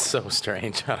that? That's so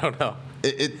strange. I don't know.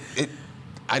 It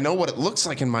I know what it looks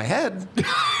like in my head.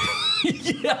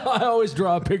 Yeah, I always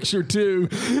draw a picture too.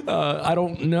 I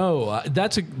don't know.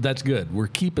 That's good. We're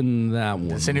keeping that one.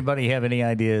 Does anybody have any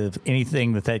idea of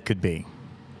anything that could be?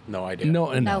 No idea.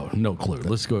 No clue.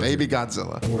 Let's go. Baby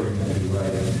Godzilla. Recording might be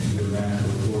right. The master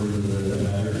recording that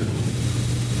matters.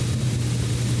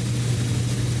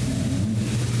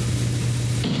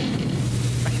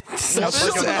 Sounds So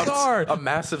like bizarre. a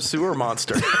massive sewer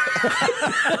monster.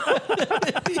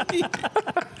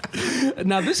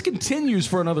 Now this continues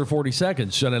for another 40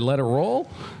 seconds. Should I let it roll?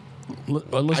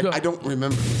 Let's go. I don't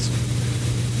remember this.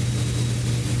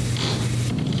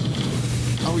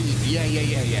 Oh yeah.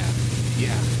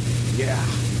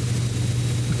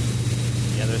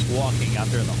 Yeah, there's walking out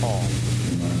there in the hall.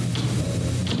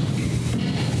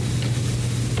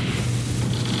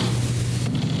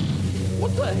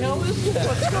 What the hell is that?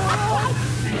 What's going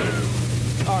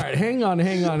on? All right, hang on.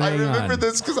 I remember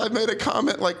this because I made a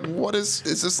comment like, "What is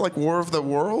this like War of the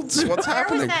Worlds? What's Where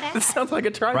happening?" was that It at? sounds like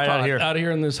a tripod. Right out here. Out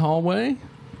here in this hallway.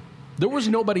 There was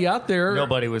nobody out there.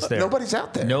 Nobody was there. Nobody's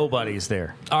out there. Nobody's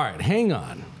there. All right, hang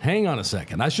on a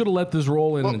second. I should have let this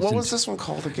roll in. What was this one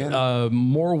called again?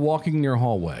 More walking near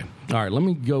hallway. All right, let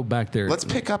me go back there. Let's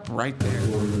pick up right there.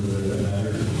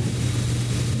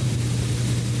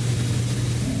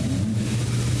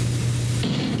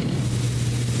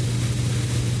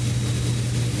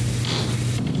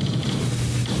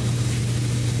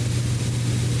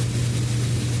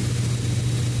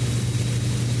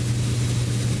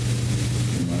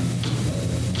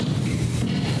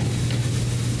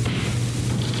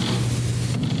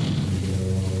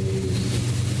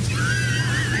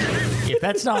 If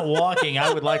that's not walking,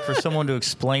 I would like for someone to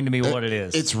explain to me what it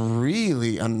is. It's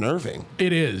really unnerving.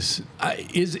 It is.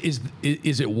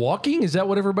 Is it walking? Is that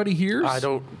what everybody hears? I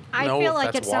don't I know feel if like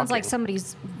it that's sounds like walking.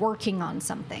 somebody's working on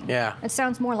something. Yeah. It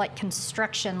sounds more like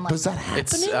construction. Like Does that happen?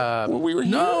 It's when we were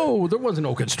here? No, there wasn't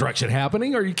no construction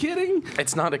happening. Are you kidding?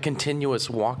 it's not a continuous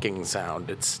walking sound.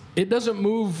 It's It doesn't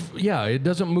move. Yeah, it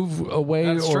doesn't move away.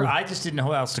 That's or true. I just didn't know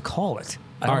how else to call it.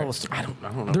 I don't All know right. what else to- I don't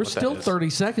know. There's what that still is. 30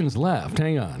 seconds left.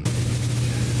 Hang on.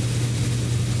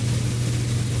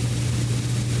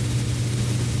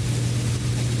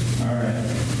 All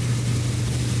right.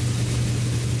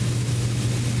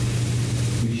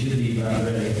 We should be about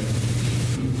ready.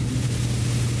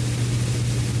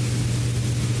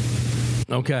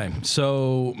 Okay,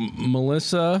 so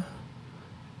Melissa,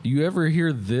 you ever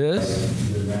hear this?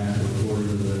 The master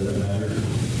recording that matters.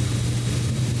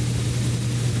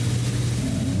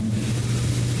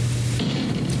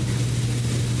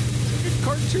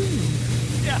 cartoon.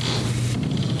 Yeah.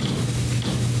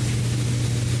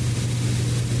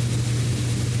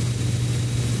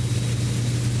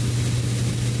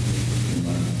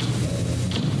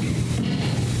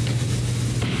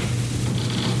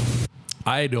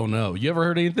 I don't know. You ever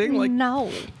heard anything like? No.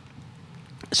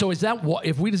 So is that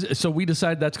if we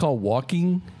decide that's called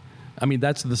walking? I mean,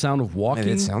 that's the sound of walking.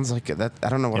 And it sounds like that. I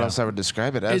don't know what else I would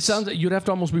describe it as. It sounds like you'd have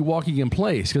to almost be walking in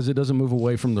place because it doesn't move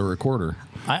away from the recorder.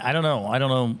 I don't know. I don't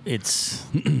know. It's.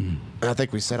 I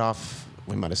think we set off.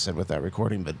 We might have said with that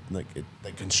recording, but like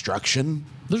construction.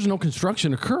 There's no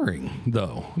construction occurring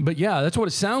though. But yeah, that's what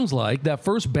it sounds like. That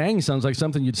first bang sounds like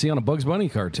something you'd see on a Bugs Bunny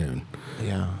cartoon.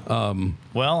 Yeah.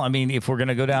 Well, I mean, if we're going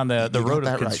to go down the got road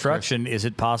that of right, construction, is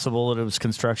it possible that it was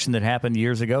construction that happened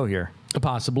years ago here?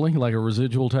 Possibly like a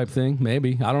residual type thing.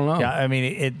 Maybe. I don't know. Yeah, I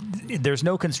mean, there's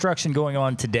no construction going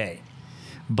on today.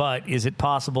 But is it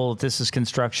possible that this is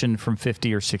construction from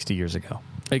 50 or 60 years ago?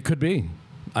 It could be.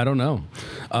 I don't know.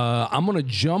 I'm going to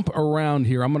jump around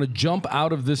here. I'm going to jump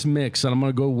out of this mix, and I'm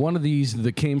going to go one of these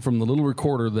that came from the little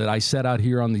recorder that I set out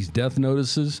here on these death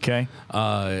notices. Okay.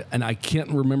 And I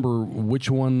can't remember which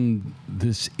one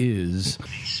this is. The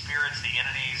spirits, the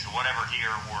entities, whatever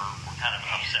here were kind of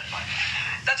upset by it.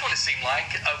 That's what it seemed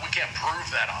like. We can't prove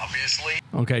that, obviously.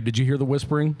 Okay, did you hear the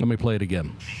whispering? Let me play it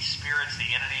again. The spirits, the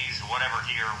entities, whatever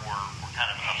here were kind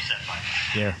of upset by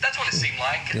it. Yeah. That's what it seemed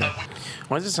like.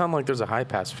 Why does it sound like there's a high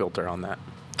pass filter on that?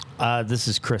 This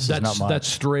is Chris's, not mine. That's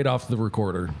straight off the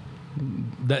recorder.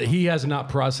 That he has not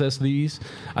processed these.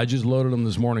 I just loaded them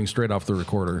this morning straight off the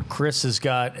recorder. Chris has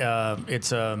got,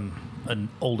 it's an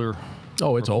older.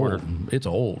 Oh, it's recorder. old. It's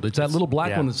old. It's that little black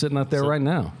yeah. one that's sitting out there right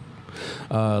now.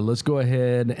 Let's go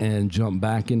ahead and jump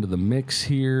back into the mix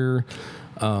here.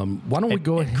 Why don't we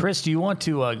go ahead? Chris, do you want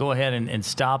to go ahead and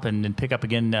stop and pick up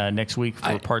again next week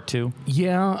for part 2?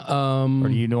 Yeah. Or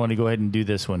do you want to go ahead and do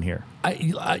this one here?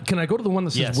 Can I go to the one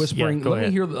that says Yes, whispering? yeah, go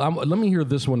ahead. Let me hear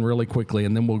this one really quickly,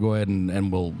 and then we'll go ahead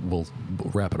and we'll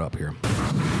wrap it up here.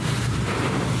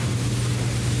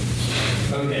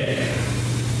 Okay.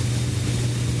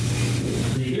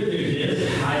 The good news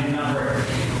is I do not work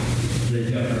the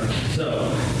jumper. So,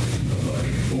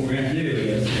 what we're going to do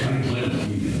is,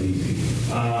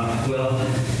 well,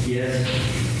 yes,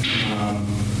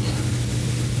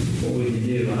 what we can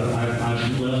do,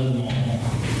 I've leveled them all.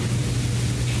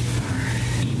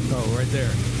 Oh, right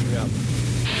there. Yeah.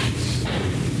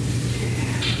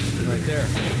 Right there.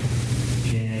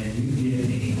 Can you give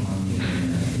me on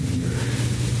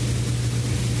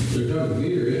They're talking to me,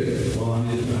 right? well,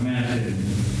 I'm asking.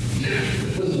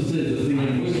 Doesn't say the thing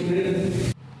I'm whistling in.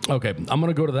 Okay, I'm going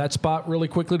to go to that spot really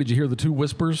quickly. Did you hear the two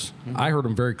whispers? I heard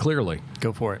them very clearly.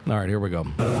 Go for it. All right, here we go.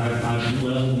 I've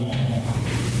leveled them all.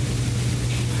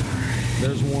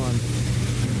 There's one.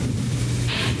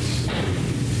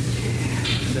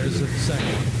 There's the second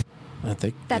one. I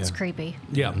think That's yeah. creepy.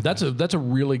 Yeah, that's a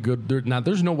really good. Now,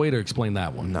 there's no way to explain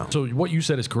that one. No. So what you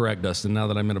said is correct, Dustin. Now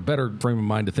that I'm in a better frame of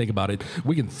mind to think about it,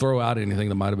 we can throw out anything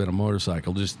that might have been a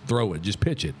motorcycle. Just throw it. Just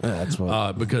pitch it. Yeah, that's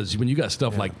what- because when you got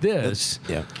stuff like this.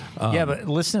 Yeah. Yeah, but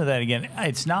listen to that again.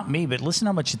 It's not me, but listen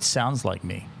how much it sounds like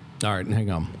me. All right, hang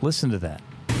on. Listen to that.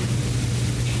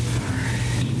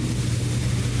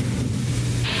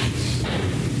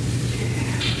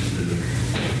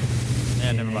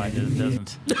 Yeah, never mind. It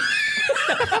doesn't.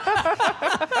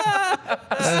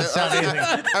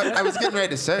 I was getting ready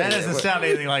to say That it. doesn't sound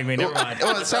anything like me. Never mind.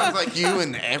 Well, it sounds like you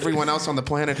and everyone else on the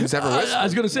planet who's ever whispered. I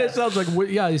was going to say it sounds like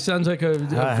it sounds like a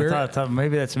I very. thought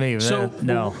maybe that's me. but So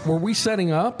no, were we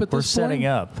setting up at this we're point? setting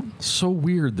up. So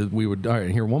weird that we would. All right,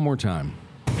 here one more time.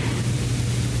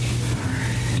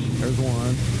 There's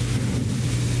one.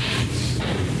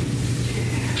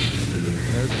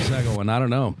 There's the second one. I don't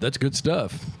know. That's good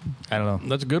stuff. I don't know.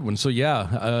 That's a good one. So yeah,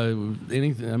 any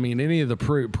of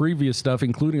the previous stuff,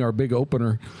 including our big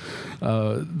opener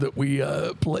that we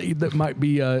played, that might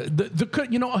be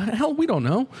hell, we don't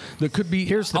know. That could be.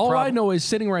 Here's the all I problem. know is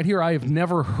sitting right here, I have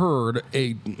never heard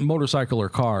a motorcycle or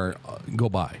car go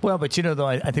by. Well, but though,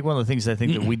 I think one of the things that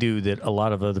we do that a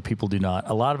lot of other people do not.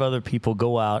 A lot of other people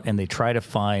go out and they try to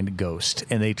find ghosts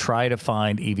and they try to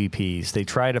find EVPs. They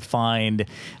try to find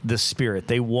the spirit.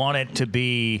 They want it to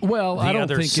be. Well, the I don't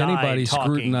other think side anybody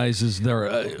talking. scrutinizes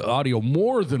their audio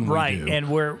more than we Right, do. and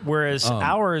whereas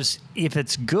ours, if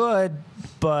it's good,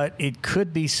 but it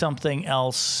could be something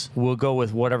else, we'll go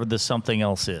with whatever the something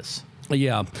else is.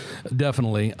 Yeah,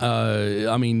 definitely.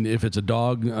 I mean, if it's a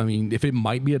dog, if it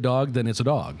might be a dog, then it's a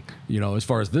dog. As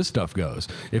far as this stuff goes,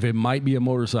 if it might be a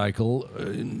motorcycle,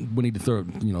 we need to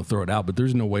throw it out. But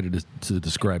there's no way to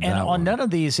describe And that. on one. none of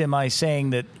these am I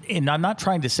saying that, and I'm not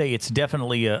trying to say it's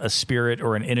definitely a spirit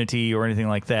or an entity or anything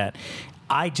like that.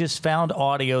 I just found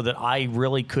audio that I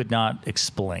really could not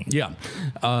explain. Yeah,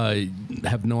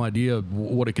 have no idea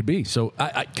what it could be. So,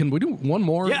 can we do one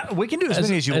more? Yeah, we can do as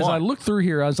many as you want. As I looked through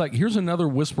here, I was like, "Here's another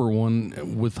whisper one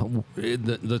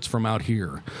that's from out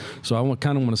here." So I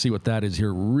kind of want to see what that is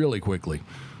here really quickly.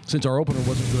 Since our opener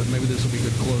wasn't good, maybe this will be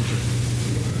good closure.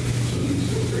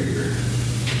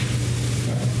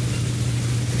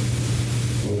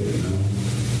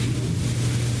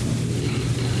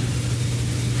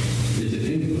 Is it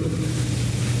input?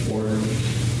 Or,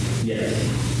 yes,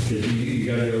 because you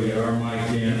got to go get our mic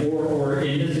in, or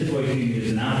in this situation, you can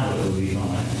use an output would be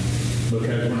fine,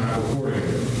 because we're not recording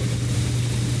it.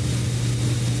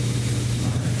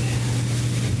 All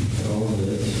right. All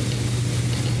this.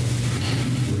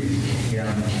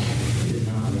 Yeah, it's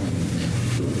not one.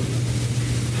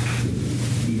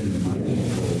 Even the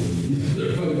microphone.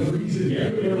 They're fucking freezing. Yeah.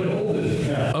 You barely hold it.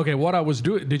 Okay, what I was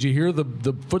doing? Did you hear the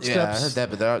Yeah, I footsteps? heard that,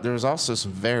 but there was also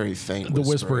some very faint The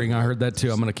whispering. I heard that too.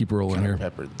 I'm going to keep rolling kind here. of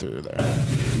peppered through there.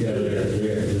 Yeah, there.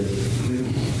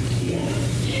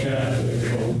 Yeah,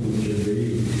 they're cold as should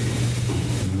be.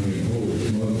 I mean, holy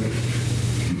smoke.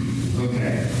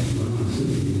 Okay.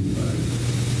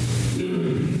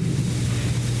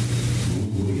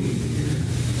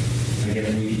 I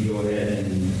guess we can go ahead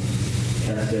and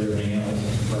test everything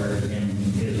else prior to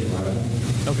his arrival.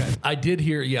 Okay. I did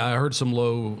hear, I heard some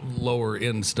lower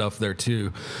end stuff there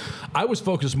too. I was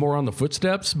focused more on the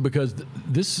footsteps because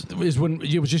this is when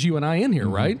it was just you and I in here,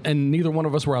 right? And neither one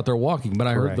of us were out there walking, but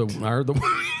I heard the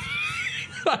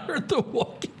I heard the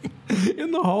walking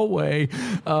in the hallway,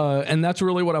 and that's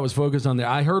really what I was focused on there.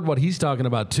 I heard what he's talking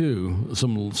about too,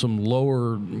 some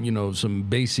lower, some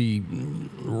bassy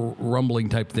rumbling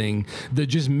type thing that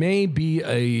just may be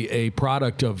a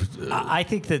product of. I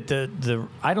think that the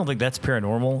I don't think that's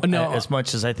paranormal No. as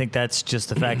much as I think that's just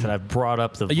the fact that I've brought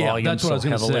up the Yeah, volume that's what I was so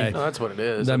gonna heavily. say. No, that's what it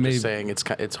is. That I'm may- just saying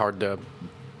it's hard to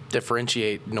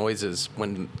differentiate noises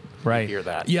when Right. you hear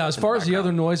that. Yeah, as in far as the other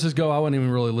background. noises go, I wasn't even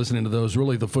really listening to those.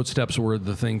 Really, the footsteps were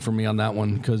the thing for me on that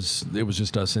one because it was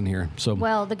just us in here. So,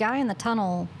 Well, the guy in the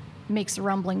tunnel makes a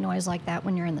rumbling noise like that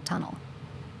when you're in the tunnel.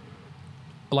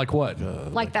 like what?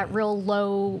 Like that real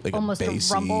low, like a almost a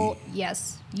bassy- rumble.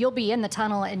 Yes. You'll be in the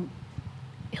tunnel and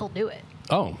he'll do it.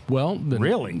 Oh, well, then,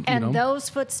 Really? you And know. those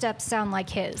footsteps sound like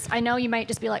his. I know you might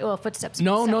just be like, oh, footsteps.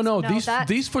 No. that-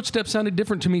 These footsteps sounded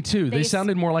different to me too. They They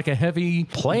sounded more like a heavy.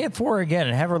 Play it for her again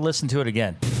and have her listen to it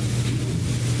again.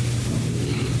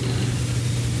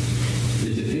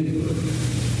 Is it input?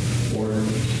 Or,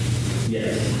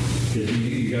 yes, because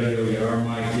you got to go get our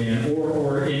mic in,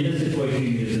 or in this situation, you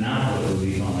can use an output would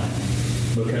be fine,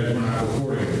 because we're not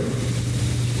recording it.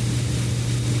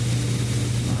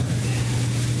 All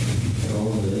right.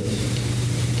 All this.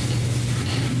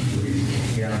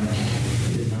 Yeah,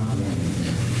 it's not one.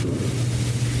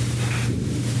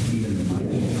 Even the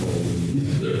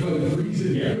microphone. They're fucking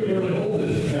freezing. Yeah. You barely hold it.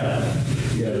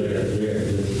 Yeah, there.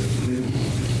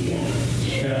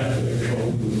 Yeah, they're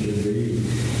cold as should be.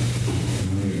 I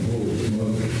mean, holy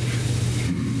smoke.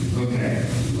 Okay.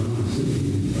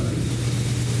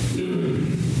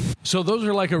 So those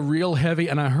are like a real heavy.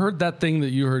 And I heard that thing that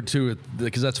you heard too,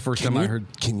 because that's the first time I heard.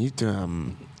 Can you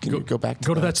go back to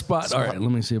Go to that spot. All right,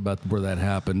 let me see about where that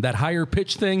happened. That higher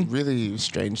pitch thing. Really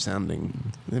strange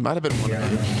sounding. It might have been one Yeah,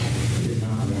 of them. it's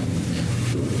not one.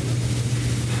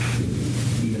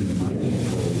 Even the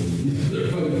microphone.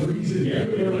 They're fucking freezing. Yeah.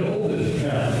 You barely hold it.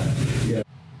 Yeah.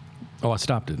 Oh, I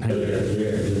stopped it.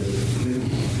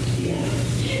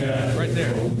 Right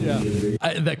there. Yeah.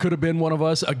 That could have been one of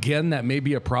us. Again, that may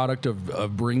be a product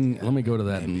of bring. Let me go to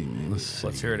that. And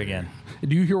Let's hear it again.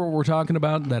 Do you hear what we're talking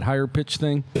about? That higher pitch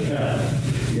thing? There.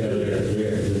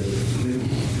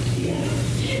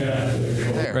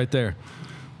 Right there.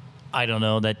 I don't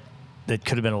know. That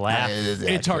could have been a laugh.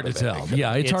 It's hard to tell.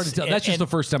 Yeah, it's hard to tell. That's just the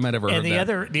first time I'd ever heard And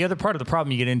that. the other part of the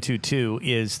problem you get into too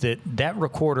is that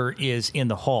recorder is in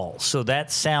the hall, so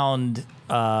that sound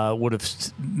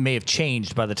may have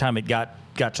changed by the time it got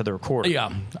to the recorder. Yeah,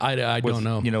 I with, don't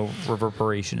know.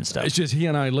 Reverberation and stuff. It's just he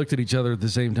and I looked at each other at the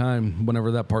same time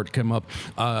whenever that part came up.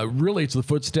 Really, it's the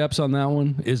footsteps on that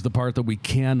one is the part that we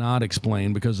cannot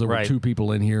explain because there were Right. two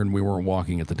people in here and we weren't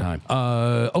walking at the time.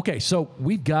 Okay, so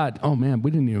we've got, oh man,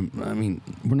 we didn't even,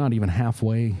 we're not even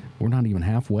halfway. We're not even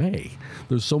halfway.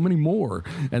 There's so many more.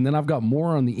 And then I've got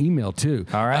more on the email too.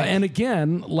 All right. And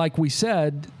again, like we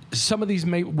said, some of these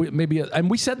maybe, and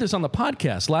we said this on the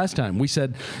podcast last time. We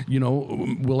said,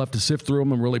 we'll have to sift through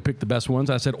them and really pick the best ones.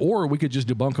 I said, or we could just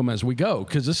debunk them as we go,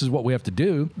 because this is what we have to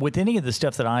do. With any of the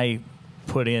stuff that I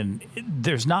put in,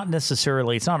 there's not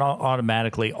necessarily, it's not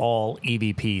automatically all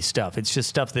EVP stuff. It's just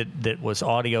stuff that was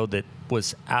audio that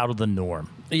was out of the norm.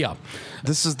 Yeah.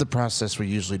 This is the process we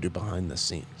usually do behind the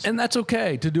scenes. And that's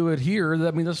okay to do it here.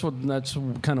 I mean, that's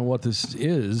kind of what this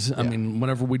is. Yeah. I mean,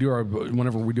 whenever we do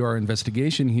our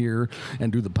investigation here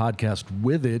and do the podcast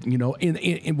with it,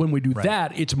 when we do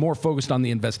that, it's more focused on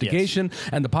the investigation,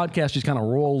 and the podcast just kind of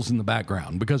rolls in the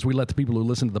background because we let the people who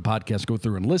listen to the podcast go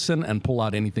through and listen and pull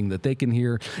out anything that they can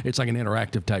hear. It's like an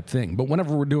interactive type thing. But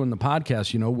whenever we're doing the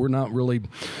podcast,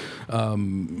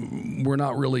 we're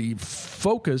not really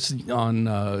focused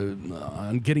on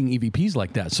getting EVPs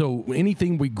like that. So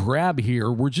anything we grab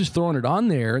here, we're just throwing it on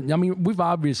there. I mean, we've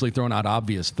obviously thrown out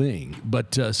obvious thing,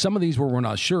 but some of these where we're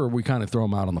not sure, we kind of throw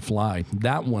them out on the fly.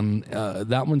 That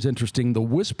one's interesting. The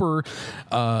whisper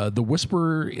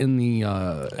in the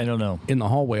I don't know, in the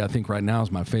hallway, I think right now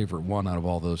is my favorite one out of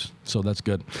all those. So that's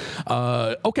good.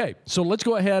 Okay, so let's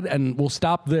go ahead and we'll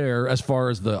stop there as far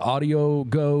as the audio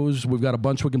goes. We've got a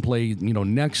bunch we can play,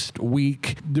 next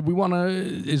week. Did we want to?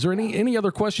 Is there any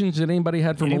other questions that anybody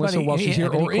had for Melissa while she's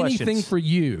here, or anything for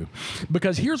you?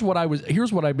 Because here's what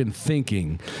I've been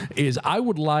thinking is I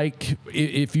would like,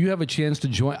 if you have a chance to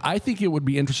join, I think it would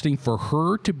be interesting for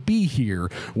her to be here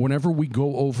whenever we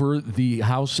go over the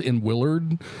house in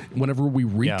Willard, whenever we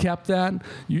recap that.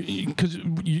 Because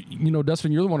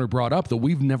Dustin, you're the one who brought up that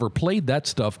we've never played that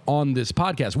stuff on this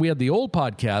podcast. We had the old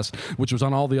podcast, which was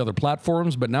on all the other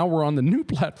platforms, but now we're on the new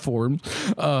platforms.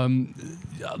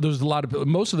 There's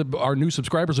most of our new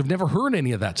subscribers have never heard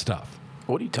any of that stuff.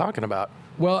 What are you talking about?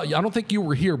 Well, I don't think you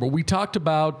were here, but we talked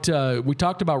about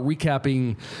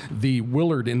recapping the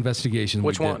Willard investigation.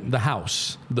 Which one? The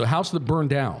house that burned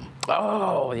down.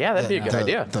 Oh, yeah, that'd be a good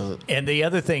idea. And the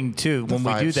other thing too, when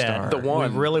we do that, we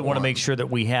really want to make sure that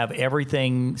we have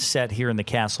everything set here in the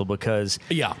castle, because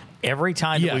every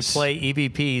time that we play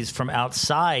EVPs from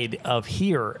outside of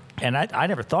here, and I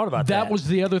never thought about that. That was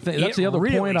the other thing. That's the other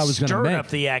point I was going to make. Stirred up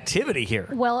the activity here.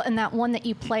 Well, and that one that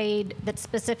you played that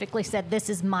specifically said,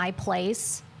 "This is my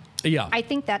place." Yeah, I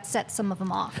think that set some of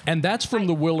them off. And that's from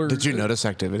the Willard. Did you notice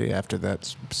activity after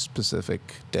that specific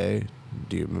day?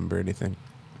 Do you remember anything?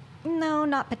 No,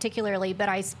 not particularly, but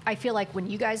I feel like when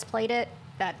you guys played it,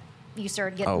 that you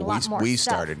started getting a lot more we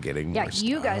stuff. started getting more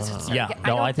you guys started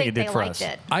I think it did for us.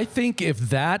 I think if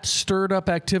that stirred up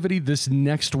activity, this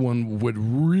next one would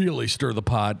really stir the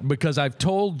pot, because I've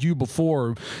told you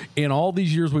before, in all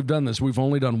these years we've done this, we've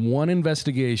only done one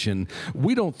investigation.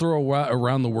 We don't throw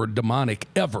around the word demonic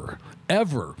ever.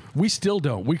 We still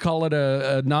don't. We call it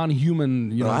a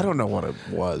non-human. I don't know what it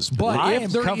was, but I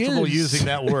am comfortable using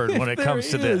that word when it comes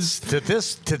to this. To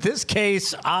this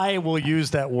case, I will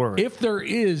use that word. If there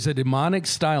is a demonic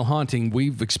style haunting,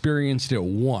 we've experienced it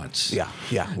once. Yeah,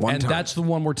 one time. That's the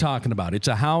one we're talking about. It's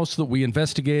a house that we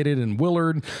investigated in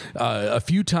Willard a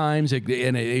few times, and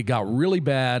it got really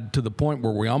bad to the point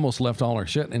where we almost left all our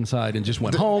shit inside and just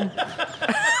went home.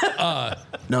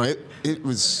 No, it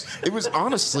was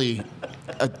honestly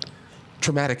a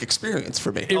traumatic experience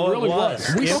for me. It really was.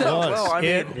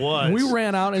 It was. We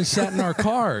ran out and sat in our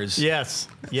cars. Yes,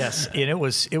 and it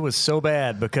was so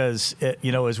bad because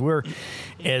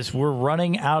as we're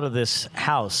running out of this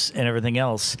house and everything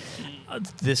else,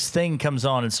 this thing comes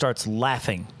on and starts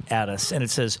laughing at us, and it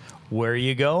says, "Where are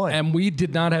you going?" And we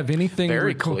did not have anything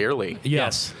very clearly.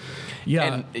 Yes. Yeah.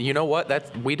 And you know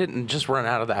what? We didn't just run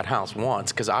out of that house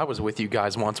once, because I was with you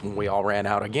guys once when we all ran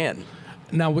out again.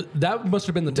 Now, that must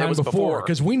have been the time before,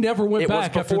 because we never went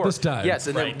back after this time. Yes,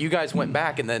 and then you guys went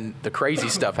back, and then the crazy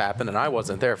stuff happened, and I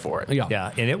wasn't there for it.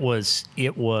 Yeah, and it was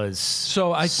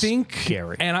so I think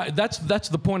scary. And that's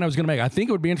the point I was going to make. I think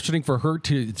it would be interesting for her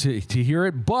to hear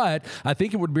it, but I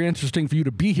think it would be interesting for you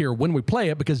to be here when we play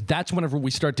it, because that's whenever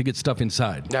we start to get stuff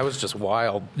inside. That was just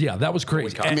wild. Yeah, that was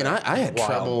crazy. I mean, I had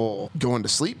trouble going to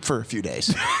sleep for a few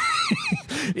days.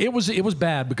 It was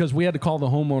bad, because we had to call the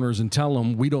homeowners and tell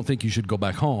them we don't think you should go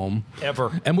back home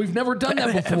ever, and we've never done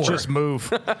that before. Just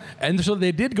move. And so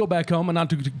they did go back home, and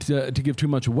not to give too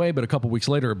much away, but a couple weeks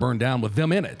later it burned down with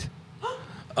them in it.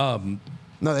 No,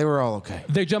 they were all okay.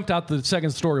 They jumped out the second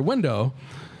story window,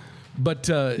 But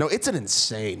No, it's an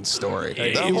insane story.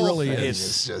 It The whole really thing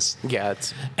is. just. Yeah,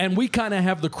 it's And we kind of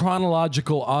have the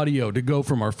chronological audio to go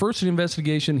from our first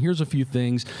investigation. Here's a few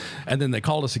things, and then they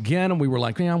called us again, and we were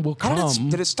like, "Yeah, we'll How come."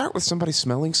 did it start with somebody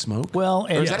smelling smoke? Well,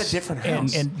 or is that a different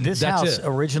house? And this That's house it.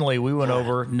 originally we went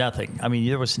over nothing. I mean,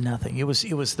 there was nothing. It was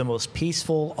the most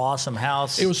peaceful, awesome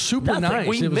house. It was super Nothing. nice.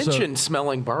 we It was, mentioned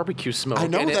smelling barbecue smoke. I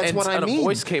know, and, that's what I and mean. a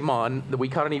voice came on that we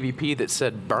caught an EVP that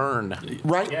said burn.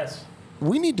 Right? Yes.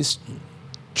 We need to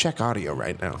check audio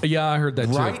right now. Yeah, I heard that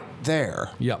Right too. there,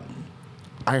 Yep.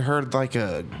 I heard like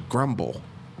a grumble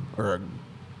or a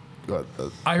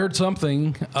I heard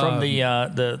something From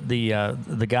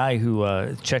the guy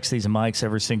who checks these mics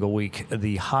every single week,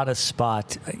 the hottest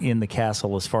spot in the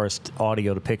castle as far as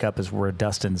audio to pick up is where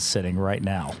Dustin's sitting right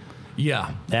now.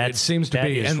 Yeah, That it seems to that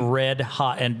be. is And red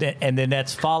hot, and then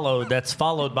that's followed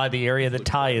by the area that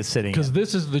Ty is sitting because in.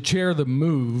 this is the chair that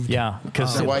moved. Yeah,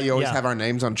 because Is that why you always have our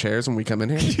names on chairs when we come in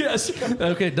here? Yes.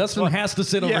 Okay, Dustin has to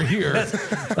sit over here.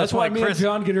 That's why why me and Chris-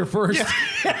 John get here first.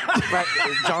 Right,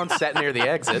 John sat near the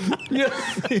exit.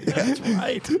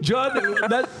 right. John,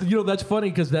 that's funny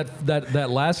because that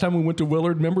last time we went to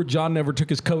Willard, remember John never took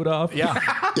his coat off. Yeah.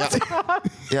 Yeah.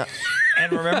 Yeah.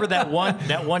 And remember that one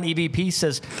EVP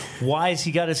says, "Why has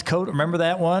he got his coat?" Remember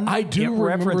that one? I do It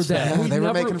remember referenced that. Yeah, We they were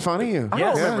never- making fun of you. I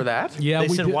don't remember that. Yeah, They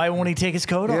we said, did. "Why won't he take his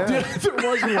coat off?" Yeah. There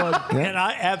was one. And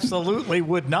I absolutely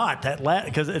would not.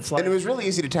 Because it's like And it was really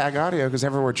easy to tag audio because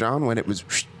everywhere John went, it was.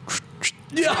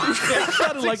 Yeah, it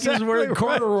sounded like he was wearing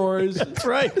corduroys. that's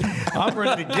right. I'm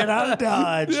ready to get out of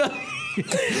Dodge.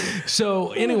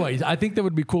 So, anyways, I think that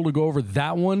would be cool to go over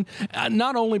that one.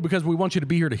 Not only because we want you to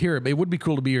be here to hear it, but it would be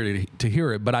cool to be here to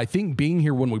hear it. But I think being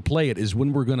here when we play it is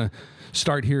when we're going to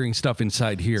start hearing stuff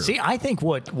inside here. See, I think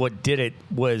what did it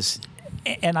was,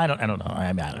 and I don't know.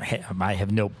 I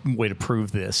have no way to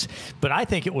prove this, but I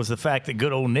think it was the fact that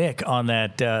good old Nick on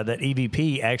that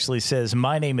EVP actually says,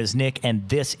 "My name is Nick, and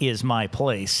this is my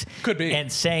place." Could be.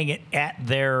 And saying it at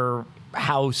their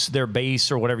house, their base,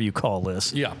 or whatever you call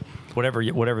this. Yeah. Whatever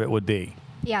it would be.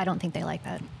 Yeah, I don't think they like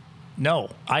that. No,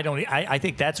 I don't. I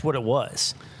think that's what it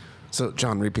was. So,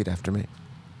 John, repeat after me.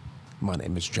 My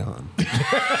name is John.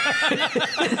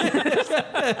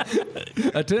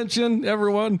 Attention,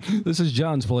 everyone. This is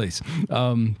John's place.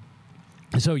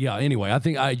 So yeah. Anyway, I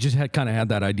think I just had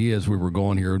that idea as we were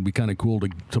going here. It'd be kind of cool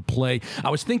to play. I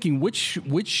was thinking which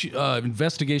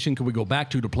investigation could we go back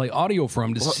to play audio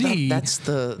from to Well, see. that's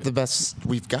the best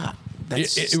we've got.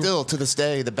 That's still to this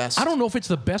day the best. I don't know if it's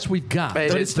the best we've got, But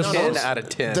but it's it's the 10 most. out of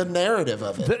 10. The narrative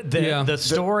of it. The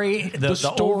story, the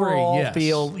story, overall yes.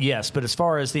 feel, yes. But as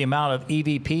far as the amount of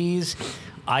EVPs,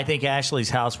 I think Ashley's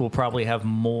house will probably have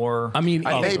more. I mean,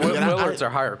 I think Maybe, and Willards are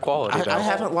higher quality. though. I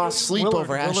haven't lost sleep Willard-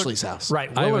 over Willard- Ashley's house. Right,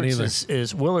 I haven't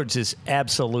Willards Willards is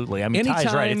absolutely. I mean,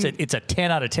 Ty's right. Anytime- It's a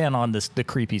 10 out of 10 on the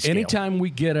creepy scale. anytime we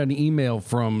get an email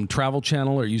from Travel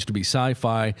Channel or it used to be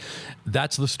Sci-Fi,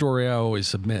 that's the story I always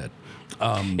submit.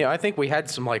 Yeah, I think we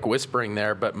had some whispering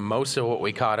there, but most of what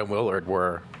we caught in Willard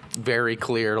were very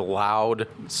clear, loud,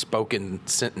 spoken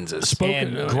sentences.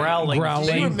 and growling. Do you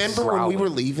Growling. remember when Growling. we were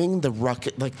leaving the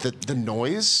ruckus, like the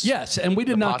noise? Yes, and we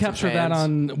did not pots and capture that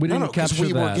pans. on. We No, didn't because capture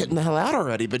we that. were getting the hell out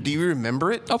already. But do you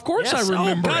remember it? Of course, Yes. I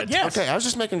remember Oh, God, it. yes. Okay, I was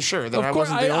just making sure that Of I course,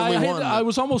 wasn't the only one. I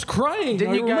was almost crying.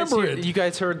 Didn't I you guys remember hear, it. you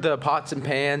guys heard the pots and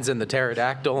pans and the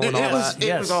pterodactyl and all it was that?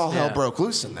 Yes. all hell Yeah. broke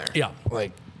loose in there. Yeah.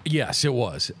 Like Yes, it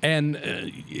was, and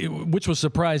which was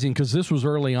surprising because this was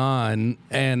early on,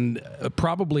 and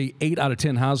probably 8 out of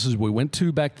 10 houses we went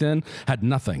to back then had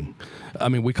nothing. I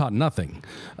mean, we caught nothing.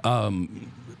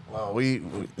 well, we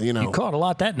you know You caught a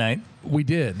lot that night. We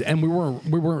did, and we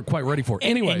weren't quite ready for it.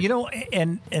 Anyway, And, you know,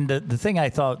 and the thing I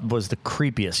thought was the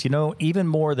creepiest, you know, even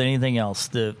more than anything else,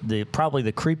 the probably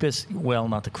the creepiest, well,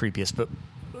 not the creepiest, but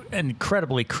an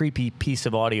incredibly creepy piece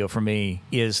of audio for me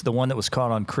is the one that was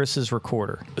caught on Chris's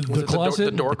recorder. the closet,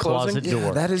 the door closing? closet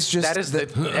door. that is just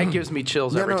That gives me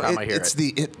chills every time I hear it's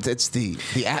it. it's the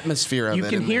atmosphere of You it.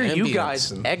 can and hear the you ambience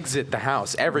guys and- exit the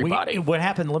house. Everybody. What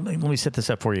happened? Let me set this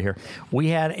up for you here. We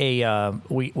had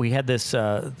we had this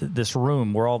this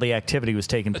room where all the activity was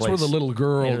taking That's place. where the little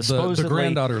girl, And the supposedly-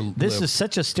 granddaughter This lived. is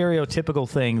such a stereotypical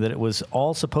thing that it was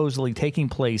all supposedly taking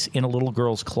place in a little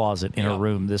girl's closet in Yeah. a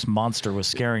room. This monster was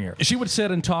scaring her. she would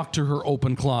sit and talk to her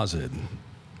open closet.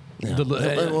 Yeah. The-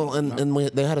 well,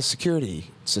 they had a security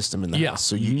system in the Yeah. house,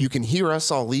 so you can hear us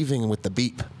all leaving with the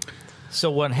beep. So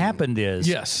what happened is,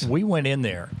 Yes. we went in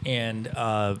there and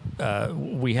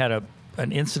we had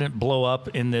an incident blow up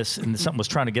in this, and something was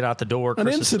trying to get out the door. An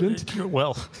Chris is- incident?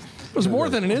 Well, It was more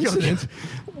than an incident.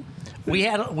 we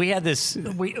had this.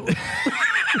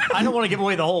 I don't want to give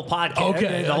away the whole podcast.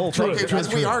 Okay, the whole true, thing. true.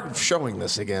 Because we are showing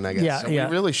this again, I guess. Yeah, so yeah.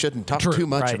 We really shouldn't talk True, too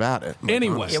much right. about it.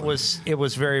 Anyway. honestly. It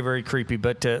was very, very creepy.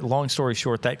 But long story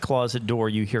short, that closet door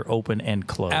you hear open and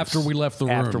close After we left the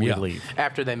room, After we yeah. leave.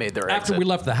 After they made their After exit. we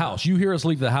left the house, you hear us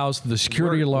leave the house. The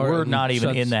security alarm. We're not even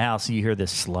shuts- in the house. You hear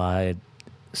this slide.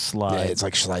 Yeah, it's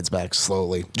like slides back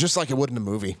slowly, just like it would in a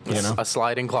movie. You know, a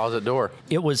sliding closet door.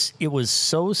 It was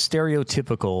so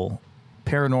stereotypical,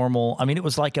 paranormal. I mean, it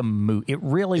was like a movie. It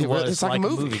really was it's like a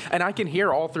movie. And I can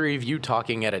hear all three of you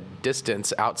talking at a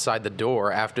distance outside the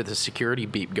door after the security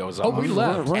beep goes off. Oh, we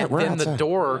left. And We're then the outside.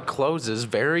 door closes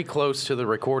very close to the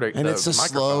recording. And the it's a microphone.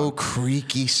 slow,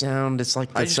 creaky sound. It's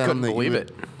like the I just sound couldn't that you believe would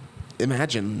it.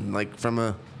 Imagine, like from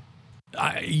a.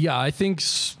 I think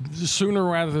sooner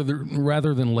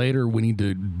rather than later we need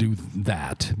to do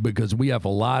that because we have a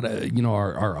lot of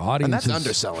our audience. And that's is,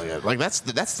 underselling it. Like that's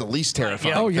the least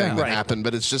terrifying Oh, yeah. thing that Right. happened.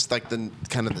 But it's just like the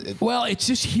kind of. Well, it's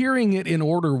just hearing it in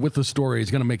order with the story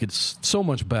is going to make it so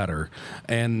much better,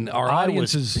 and our I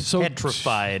audience was is so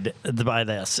petrified by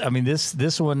this. I mean,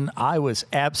 this one, I was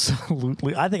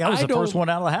absolutely. I think I was I the first don't- one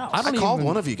out of the house. I don't I called even-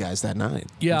 one of you guys that night.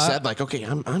 Yeah, and I- said like, okay,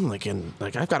 I'm like in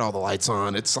like I've got all the lights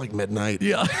on. It's like midnight.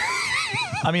 Yeah.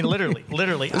 I mean, literally.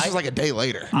 This was like a day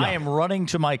later. I am running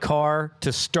to my car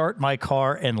to start my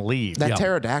car and leave. That Yeah.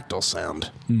 pterodactyl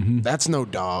sound. That's no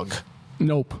dog.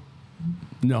 Nope.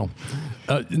 No.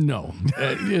 No.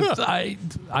 I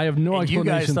have no And you explanation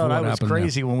guys for thought what I was happened there.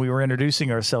 crazy when we were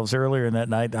introducing ourselves earlier in that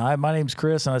night. Hi, my name's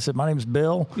Chris, and I said, my name's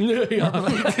Bill.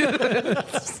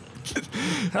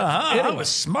 I was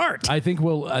smart. I think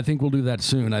we'll do that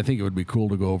soon. I think it would be cool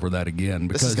to go over that again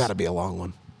because This has got to be a long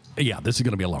one. yeah, this is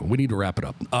going to be a long. We need to wrap it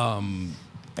up. And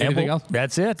Anything else?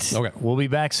 That's it. Okay. We'll be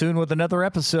back soon with another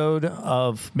episode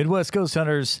of Midwest Ghost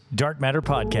Hunters Dark Matter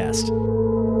Podcast.